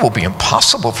 nothing will be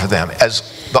impossible for them. As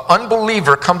the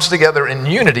unbeliever comes together in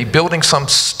unity, building some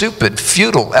stupid,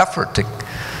 futile effort to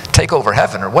take over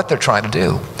heaven, or what they're trying to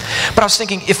do. But I was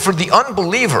thinking, if for the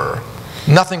unbeliever,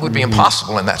 nothing would be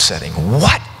impossible in that setting,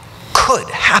 what could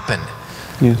happen?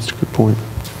 Yeah, that's a good point.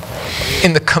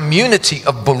 In the community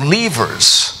of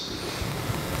believers,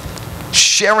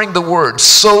 sharing the word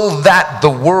so that the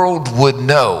world would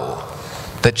know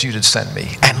that you did send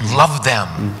me and love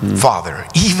them, Father,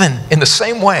 even in the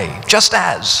same way, just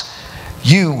as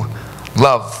you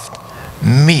loved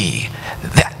me.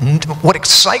 What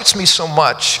excites me so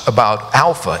much about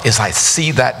Alpha is I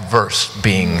see that verse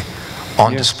being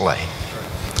on display.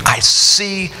 I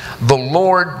see the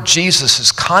Lord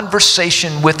Jesus'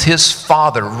 conversation with his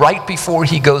Father right before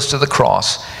he goes to the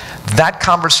cross. That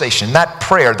conversation, that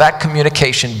prayer, that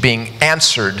communication being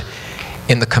answered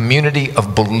in the community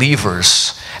of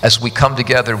believers as we come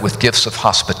together with gifts of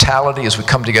hospitality, as we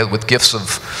come together with gifts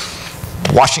of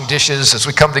washing dishes, as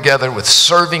we come together with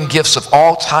serving gifts of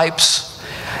all types.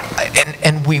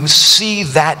 And we see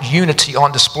that unity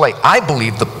on display. I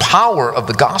believe the power of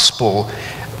the gospel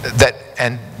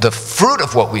and the fruit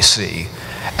of what we see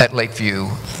at Lakeview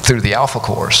through the Alpha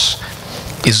course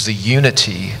is the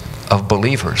unity of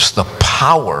believers, the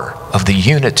power of the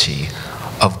unity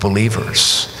of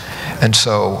believers. And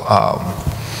so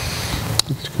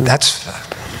that's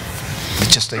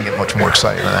just didn't get much more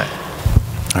exciting than that.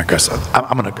 All right, guys,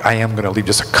 I am going to leave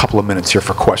just a couple of minutes here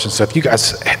for questions. So if you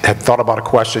guys had thought about a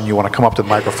question, you want to come up to the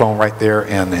microphone right there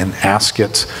and ask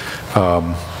it.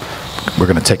 We're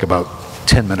going to take about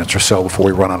 10 minutes or so before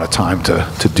we run out of time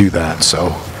to do that.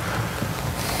 So,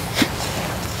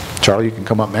 Charlie, you can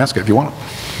come up and ask it if you want.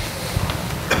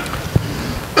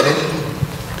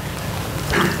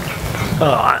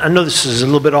 I know this is a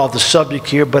little bit off the subject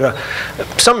here, but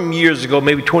some years ago,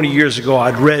 maybe 20 years ago,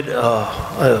 I'd read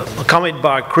a comment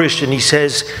by a Christian. He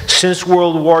says, since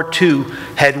World War II,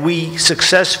 had we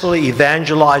successfully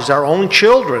evangelized our own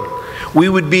children, we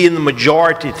would be in the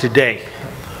majority today.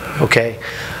 Okay?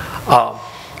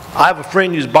 I have a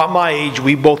friend who's about my age.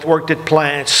 We both worked at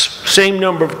plants, same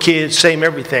number of kids, same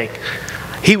everything.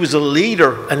 He was a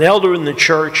leader, an elder in the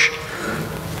church.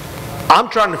 I'm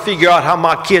trying to figure out how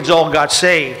my kids all got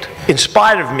saved in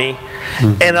spite of me.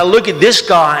 Mm-hmm. And I look at this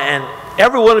guy, and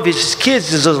every one of his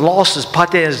kids is as lost as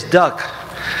Patin's duck.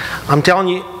 I'm telling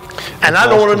you, and I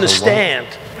don't understand.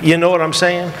 You know what I'm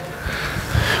saying?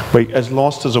 Wait, as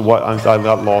lost as a what? I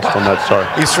got lost on that, sorry.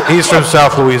 He's from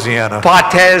South Louisiana.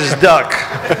 Patin's duck.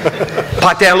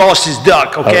 Patin lost his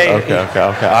duck, okay? Okay.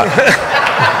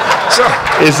 So,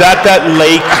 is that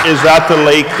lake? Is that the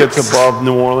lake that's above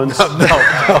New Orleans?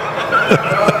 No.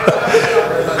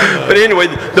 But anyway,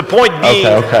 the point being,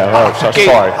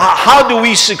 sorry. How do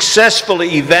we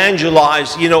successfully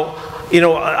evangelize?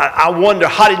 I wonder,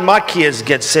 how did my kids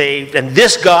get saved? And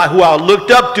this guy who I looked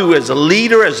up to as a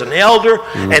leader, as an elder,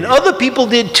 and other people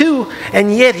did too,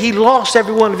 and yet he lost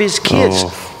every one of his kids.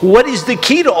 What is the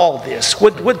key to all this?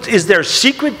 What is there a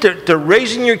secret to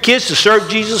raising your kids to serve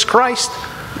Jesus Christ?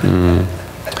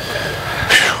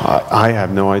 I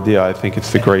have no idea. I think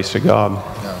it's the grace of God.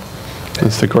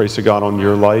 It's the grace of God on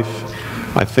your life.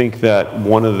 I think that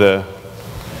one of the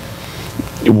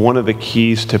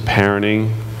keys to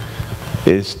parenting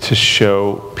is to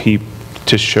show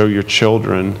your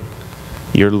children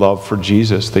your love for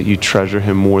Jesus, that you treasure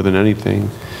him more than anything.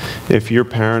 If your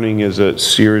parenting is a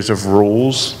series of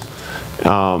rules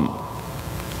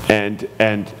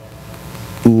and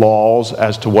laws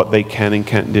as to what they can and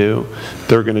can't do,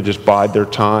 they're going to just bide their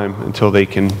time until they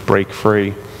can break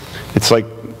free. It's like,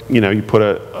 you put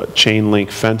a chain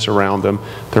link fence around them.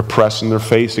 They're pressing their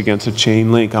face against a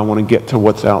chain link. I want to get to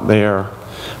what's out there.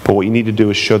 But what you need to do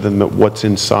is show them that what's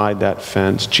inside that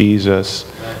fence, Jesus,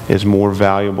 is more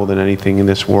valuable than anything in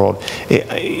this world.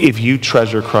 If you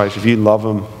treasure Christ, if you love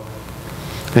him,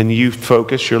 and you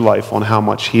focus your life on how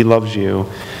much he loves you,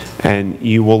 and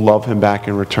you will love him back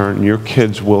in return, your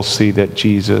kids will see that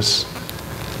Jesus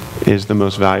is the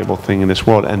most valuable thing in this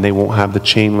world, and they won't have the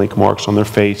chain link marks on their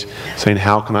face saying,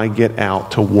 how can I get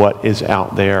out to what is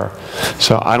out there?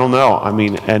 So I don't know.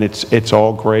 And it's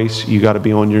all grace. You got to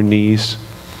be on your knees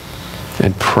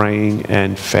and praying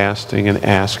and fasting and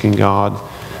asking God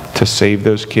to save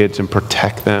those kids and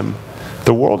protect them.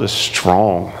 The world is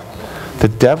strong. The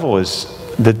devil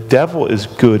is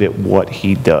good at what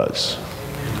he does.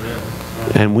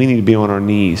 And we need to be on our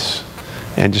knees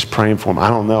and just praying for them. I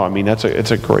don't know.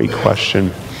 It's a great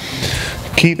question.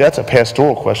 Keith, that's a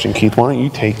pastoral question. Keith, why don't you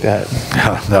take that?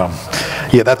 No.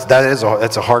 Yeah,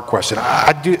 that's a hard question.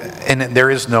 I do, and there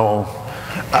is no.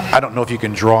 I don't know if you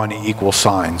can draw any equal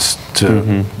signs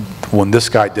to when this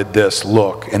guy did this,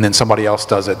 look, and then somebody else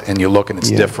does it, and you look and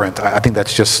it's different. I think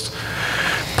that's just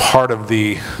part of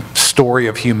the story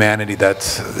of humanity that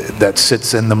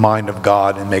sits in the mind of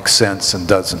God and makes sense and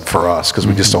doesn't for us because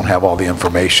we just don't have all the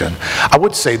information. I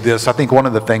would say this. I think one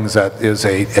of the things that is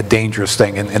a dangerous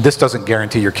thing, and this doesn't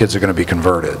guarantee your kids are going to be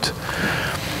converted,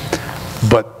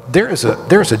 but there is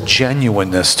a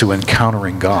genuineness to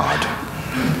encountering God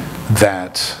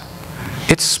that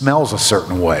it smells a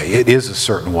certain way. It is a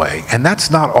certain way. And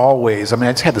that's not always, I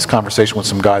just had this conversation with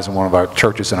some guys in one of our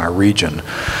churches in our region.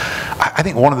 I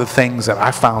think one of the things that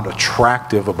I found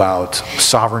attractive about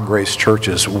Sovereign Grace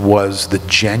churches was the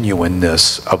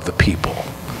genuineness of the people.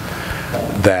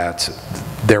 That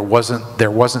there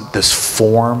wasn't this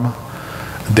form.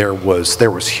 There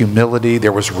was humility.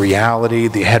 There was reality.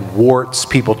 They had warts.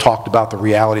 People talked about the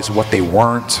realities of what they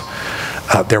weren't.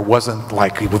 There wasn't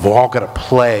like we've all got to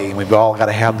play and we've all got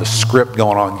to have the script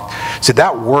going on. See,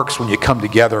 that works when you come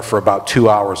together for about 2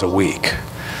 hours a week.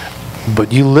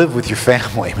 But you live with your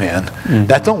family, man.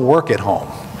 That don't work at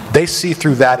home. They see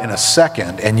through that in a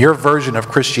second, and your version of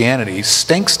Christianity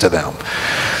stinks to them.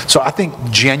 So I think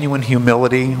genuine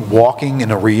humility, walking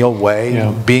in a real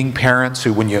way, being parents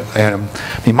who,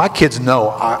 my kids know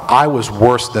I was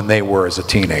worse than they were as a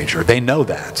teenager. They know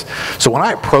that. So when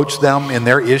I approach them in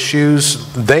their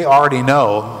issues, they already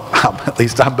know, at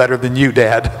least I'm better than you,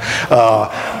 Dad.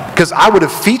 because I would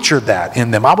have featured that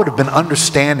in them. I would have been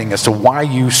understanding as to why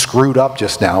you screwed up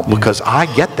just now, because I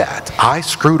get that. I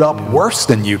screwed up worse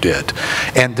than you did.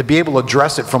 And to be able to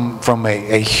address it from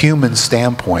a human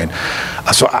standpoint.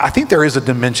 So I think there is a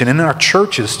dimension. And in our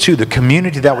churches, too, the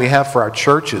community that we have for our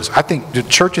churches, I think the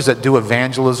churches that do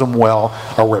evangelism well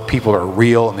are where people are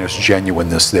real and there's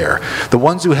genuineness there. The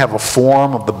ones who have a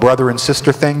form of the brother and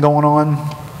sister thing going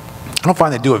on, I don't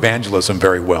find they do evangelism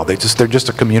very well. They're just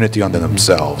a community unto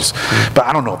themselves. But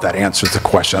I don't know if that answers the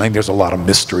question. I think there's a lot of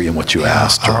mystery in what you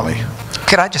asked, Charlie.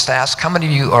 Could I just ask, how many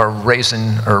of you are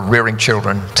raising or rearing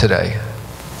children today?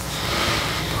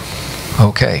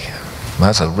 Okay,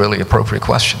 that's a really appropriate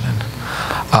question.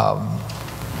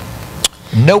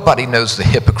 Nobody knows the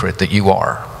hypocrite that you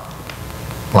are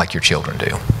like your children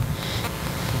do.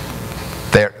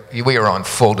 We are on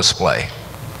full display.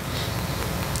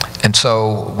 And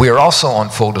so we are also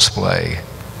on full display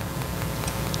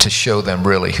to show them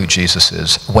really who Jesus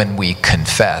is when we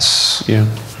confess. Yeah.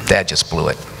 Dad just blew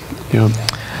it. Yeah.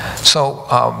 So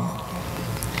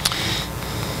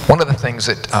one of the things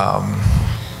that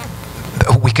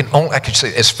we can only, I could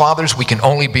say, as fathers, we can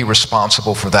only be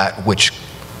responsible for that which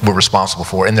we're responsible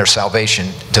for, and their salvation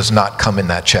does not come in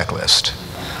that checklist.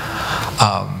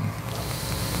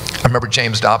 I remember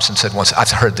James Dobson said once,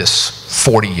 I've heard this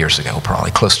 40 years ago,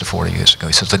 probably close to 40 years ago.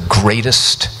 He says, the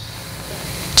greatest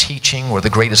teaching or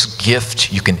the greatest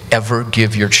gift you can ever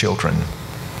give your children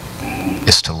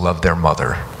is to love their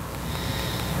mother.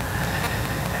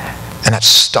 And that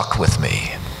stuck with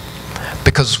me.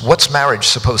 Because what's marriage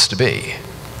supposed to be?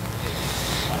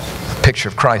 A picture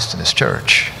of Christ and his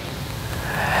church.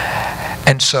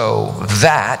 And so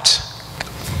that,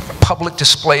 public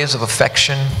displays of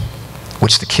affection,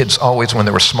 which the kids always, when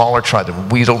they were smaller, tried to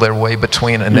wheedle their way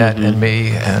between Annette and me,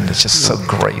 and it's just so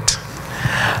great.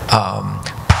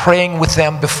 Praying with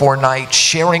them before night,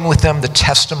 sharing with them the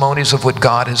testimonies of what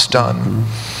God has done.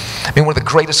 I mean, one of the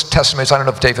greatest testimonies, I don't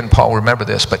know if David and Paul remember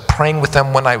this, but praying with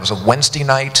them one night, it was a Wednesday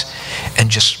night, and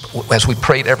just as we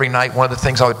prayed every night, one of the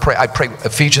things I'd pray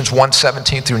Ephesians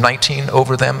 1:17 through 19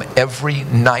 over them every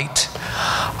night.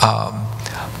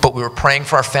 But we were praying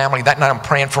for our family. That night I'm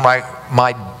praying for my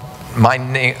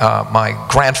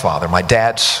grandfather, my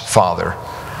dad's father,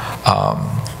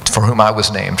 for whom I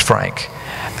was named, Frank.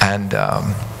 And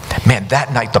man,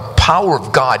 that night the power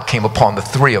of God came upon the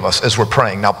three of us as we're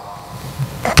praying. Now,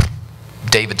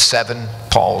 David's 7,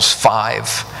 Paul's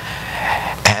 5.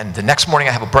 And the next morning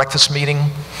I have a breakfast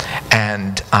meeting,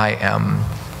 and I am,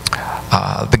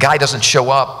 the guy doesn't show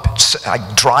up. I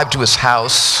drive to his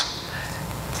house.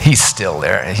 He's still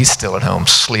there. He's still at home,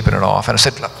 sleeping it off. And I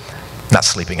said, not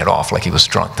sleeping it off like he was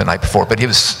drunk the night before, but he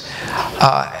was,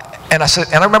 and I said,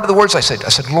 and I remember the words I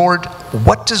said, Lord,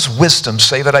 what does wisdom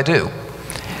say that I do?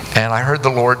 And I heard the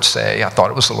Lord say, I thought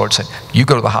it was the Lord saying, you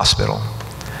go to the hospital.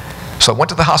 So I went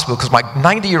to the hospital because my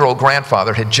 90-year-old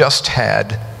grandfather had just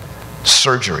had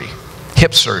surgery,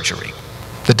 hip surgery.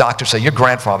 The doctor said, your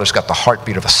grandfather's got the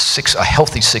heartbeat of a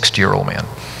healthy 60-year-old man.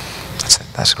 I said,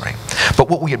 that's great. But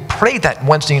what we had prayed that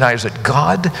Wednesday night is that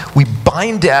God, we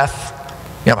bind death.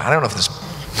 You know, I don't know if this is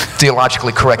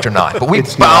theologically correct or not, but we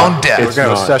bound death. We're going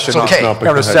to have a session, okay.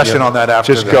 a session on that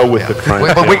after. Just go with the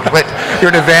current.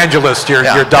 You're an evangelist. Your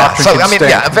doctrine so, can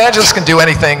stand. Evangelists can do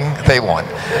anything they want.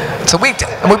 So we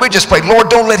just prayed, Lord,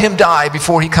 don't let him die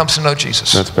before he comes to know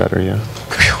Jesus. That's better, yeah.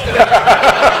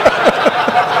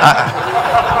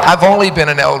 I've only been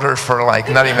an elder for like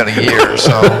not even a year,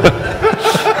 so.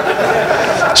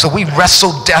 So we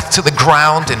wrestled death to the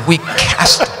ground and we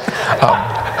cast.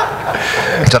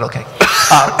 Is that okay?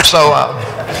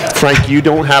 Frank, you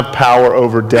don't have power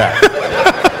over death.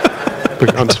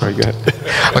 I'm sorry, go ahead.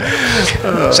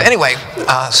 Okay. So anyway,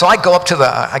 so I go up to the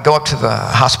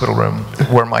hospital room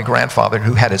where my grandfather,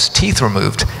 who had his teeth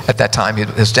removed at that time,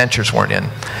 his dentures weren't in,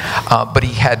 but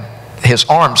he had his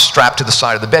arms strapped to the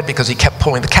side of the bed because he kept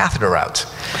pulling the catheter out.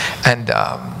 And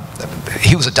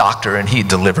he was a doctor, and he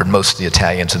delivered most of the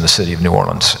Italians in the city of New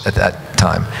Orleans at that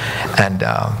time. And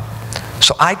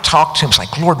so I talked to him. I was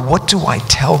like, Lord, what do I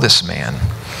tell this man?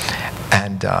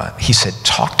 And he said,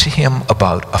 talk to him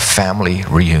about a family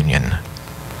reunion.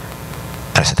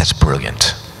 And I said, that's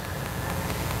brilliant.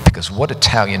 Because what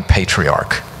Italian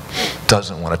patriarch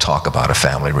doesn't want to talk about a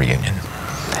family reunion?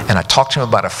 And I talked to him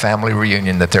about a family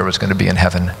reunion that there was going to be in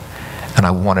heaven, and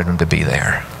I wanted him to be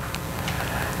there.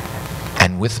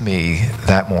 And with me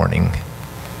that morning,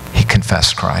 he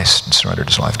confessed Christ and surrendered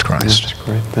his life to Christ. That's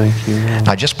great, thank you. And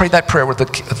I just prayed that prayer with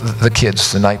the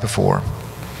kids the night before.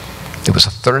 It was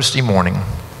a Thursday morning.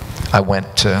 I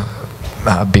went to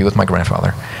be with my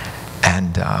grandfather,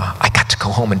 and I got to go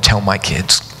home and tell my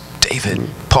kids, David,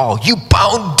 Paul, you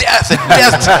bound death and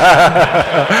death.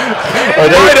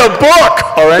 Write a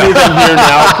book. Are any of them here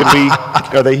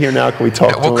now? Are they here now? Can we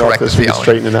talk to them about this? We can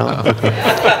straighten it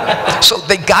out. So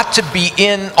they got to be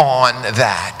in on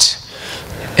that.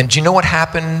 And do you know what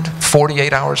happened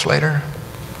 48 hours later?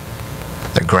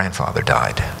 Their grandfather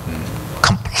died.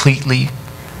 Completely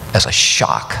as a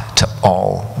shock to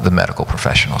all the medical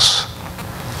professionals.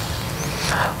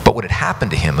 But what had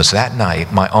happened to him was that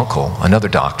night, my uncle, another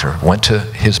doctor, went to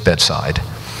his bedside,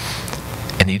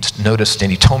 and he noticed,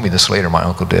 and he told me this later, my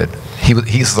uncle did. He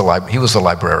was the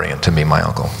librarian to me, my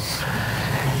uncle.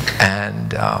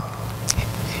 And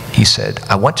he said,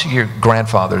 I went to your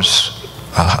grandfather's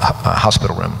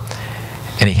hospital room,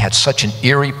 and he had such an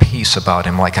eerie peace about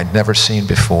him like I'd never seen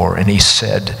before. And he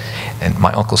said, and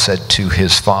my uncle said to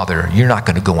his father, you're not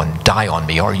going to go and die on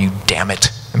me, are you, damn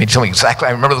it? I mean, tell me exactly,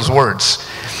 I remember those words.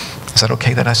 Is that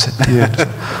okay that I said that? Yeah.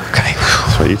 Okay.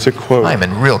 So it's a quote. I'm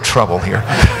in real trouble here.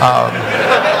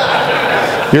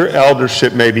 Your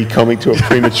eldership may be coming to a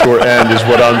premature end is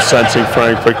what I'm sensing,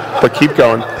 Frank, but keep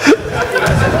going.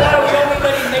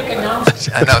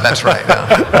 I know, that's right.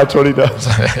 That's what he does.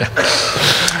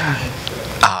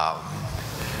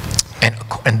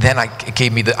 And then it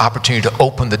gave me the opportunity to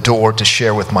open the door to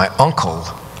share with my uncle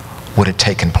what had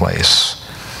taken place.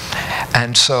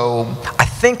 And so I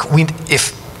think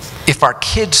if our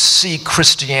kids see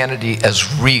Christianity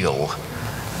as real,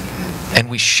 and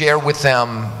we share with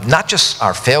them not just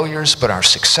our failures, but our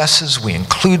successes, we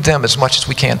include them as much as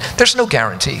we can, there's no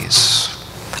guarantees.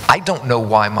 I don't know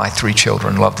why my 3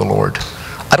 children love the Lord.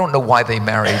 I don't know why they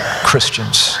married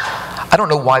Christians. I don't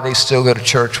know why they still go to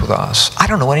church with us. I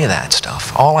don't know any of that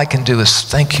stuff. All I can do is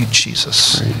thank you,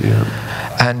 Jesus. Right,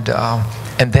 yeah.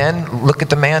 And then look at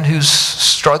the man who's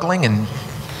struggling and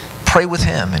pray with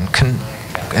him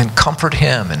and comfort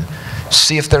him and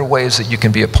see if there are ways that you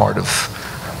can be a part of.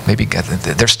 Maybe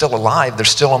they're still alive. They're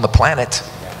still on the planet.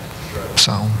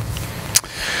 So.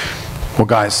 Well,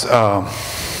 guys,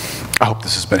 I hope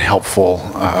this has been helpful.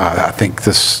 I think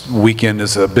this weekend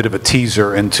is a bit of a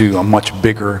teaser into a much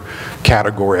bigger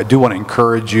category. I do want to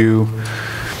encourage you,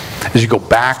 as you go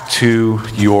back to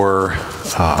your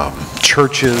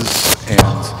churches,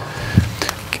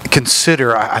 and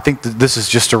consider, I think that this is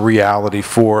just a reality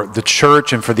for the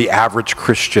church and for the average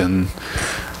Christian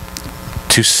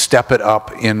to step it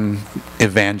up in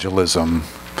evangelism.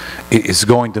 It is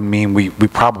going to mean we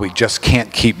probably just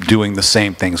can't keep doing the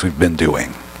same things we've been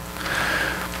doing.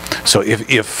 So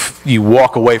if you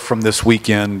walk away from this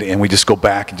weekend and we just go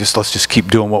back and let's just keep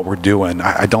doing what we're doing,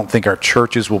 I don't think our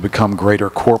churches will become greater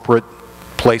corporate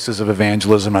places of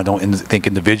evangelism. I don't think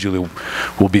individually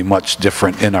will be much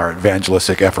different in our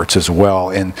evangelistic efforts as well.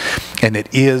 And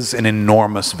it is an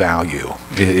enormous value.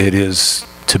 It is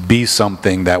to be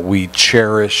something that we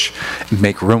cherish,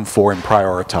 make room for, and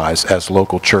prioritize as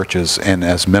local churches and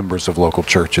as members of local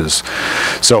churches.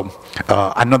 So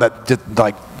I know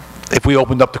that if we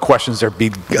opened up the questions, there'd be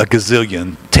a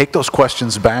gazillion. Take those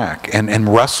questions back and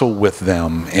wrestle with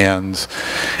them, and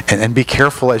be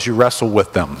careful as you wrestle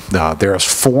with them. There's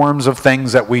forms of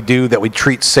things that we do that we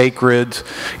treat sacred.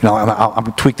 You know, I'm going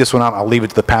to tweak this one out. I'll leave it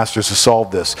to the pastors to solve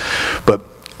this. But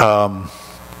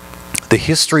the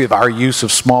history of our use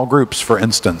of small groups, for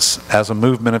instance, as a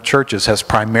movement of churches, has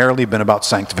primarily been about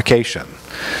sanctification.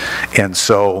 And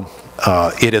so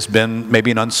it has been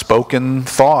maybe an unspoken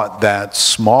thought that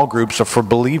small groups are for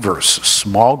believers.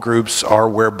 Small groups are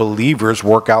where believers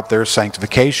work out their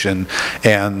sanctification,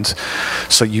 and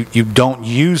so you don't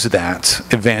use that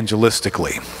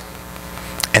evangelistically.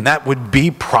 And that would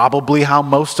be probably how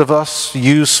most of us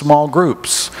use small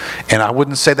groups. And I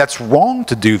wouldn't say that's wrong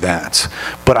to do that,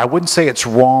 but I wouldn't say it's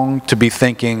wrong to be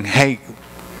thinking, hey,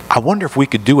 I wonder if we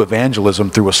could do evangelism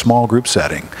through a small group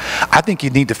setting. I think you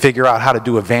need to figure out how to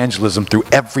do evangelism through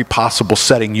every possible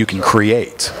setting you can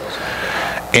create.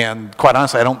 And quite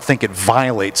honestly, I don't think it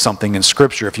violates something in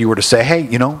Scripture if you were to say, hey,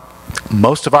 you know,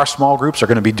 most of our small groups are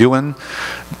going to be doing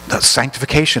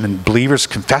sanctification and believers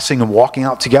confessing and walking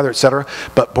out together, etc.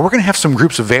 But we're going to have some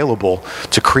groups available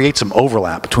to create some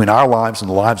overlap between our lives and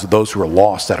the lives of those who are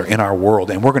lost that are in our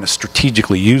world, and we're going to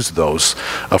strategically use those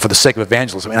for the sake of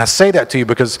evangelism. And I say that to you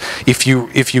because if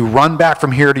you run back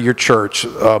from here to your church,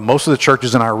 most of the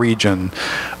churches in our region,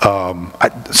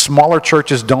 smaller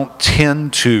churches don't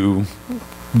tend to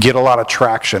get a lot of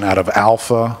traction out of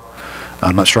Alpha.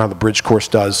 I'm not sure how the Bridge course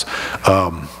does.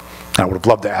 I would have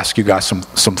loved to ask you guys some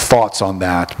thoughts on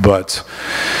that, but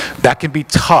that can be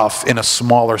tough in a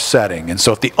smaller setting. And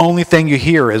so if the only thing you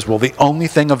hear is, well, the only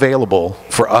thing available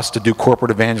for us to do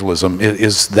corporate evangelism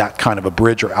is that kind of a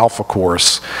bridge or alpha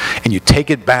course, and you take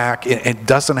it back, it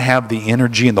doesn't have the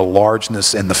energy and the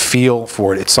largeness and the feel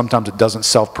for it. Sometimes it doesn't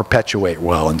self-perpetuate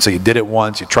well. And so you did it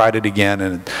once, you tried it again,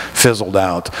 and it fizzled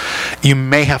out. You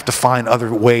may have to find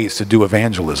other ways to do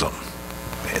evangelism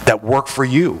that work for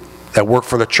you, that work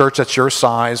for the church that's your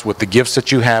size, with the gifts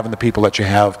that you have and the people that you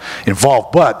have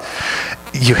involved. But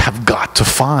you have got to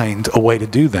find a way to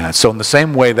do that. So in the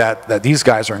same way that these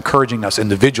guys are encouraging us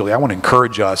individually, I want to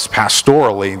encourage us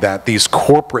pastorally that these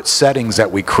corporate settings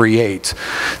that we create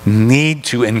need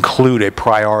to include a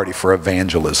priority for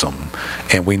evangelism.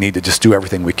 And we need to just do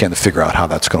everything we can to figure out how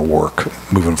that's going to work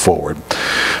moving forward.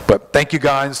 But thank you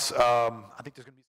guys. I think there's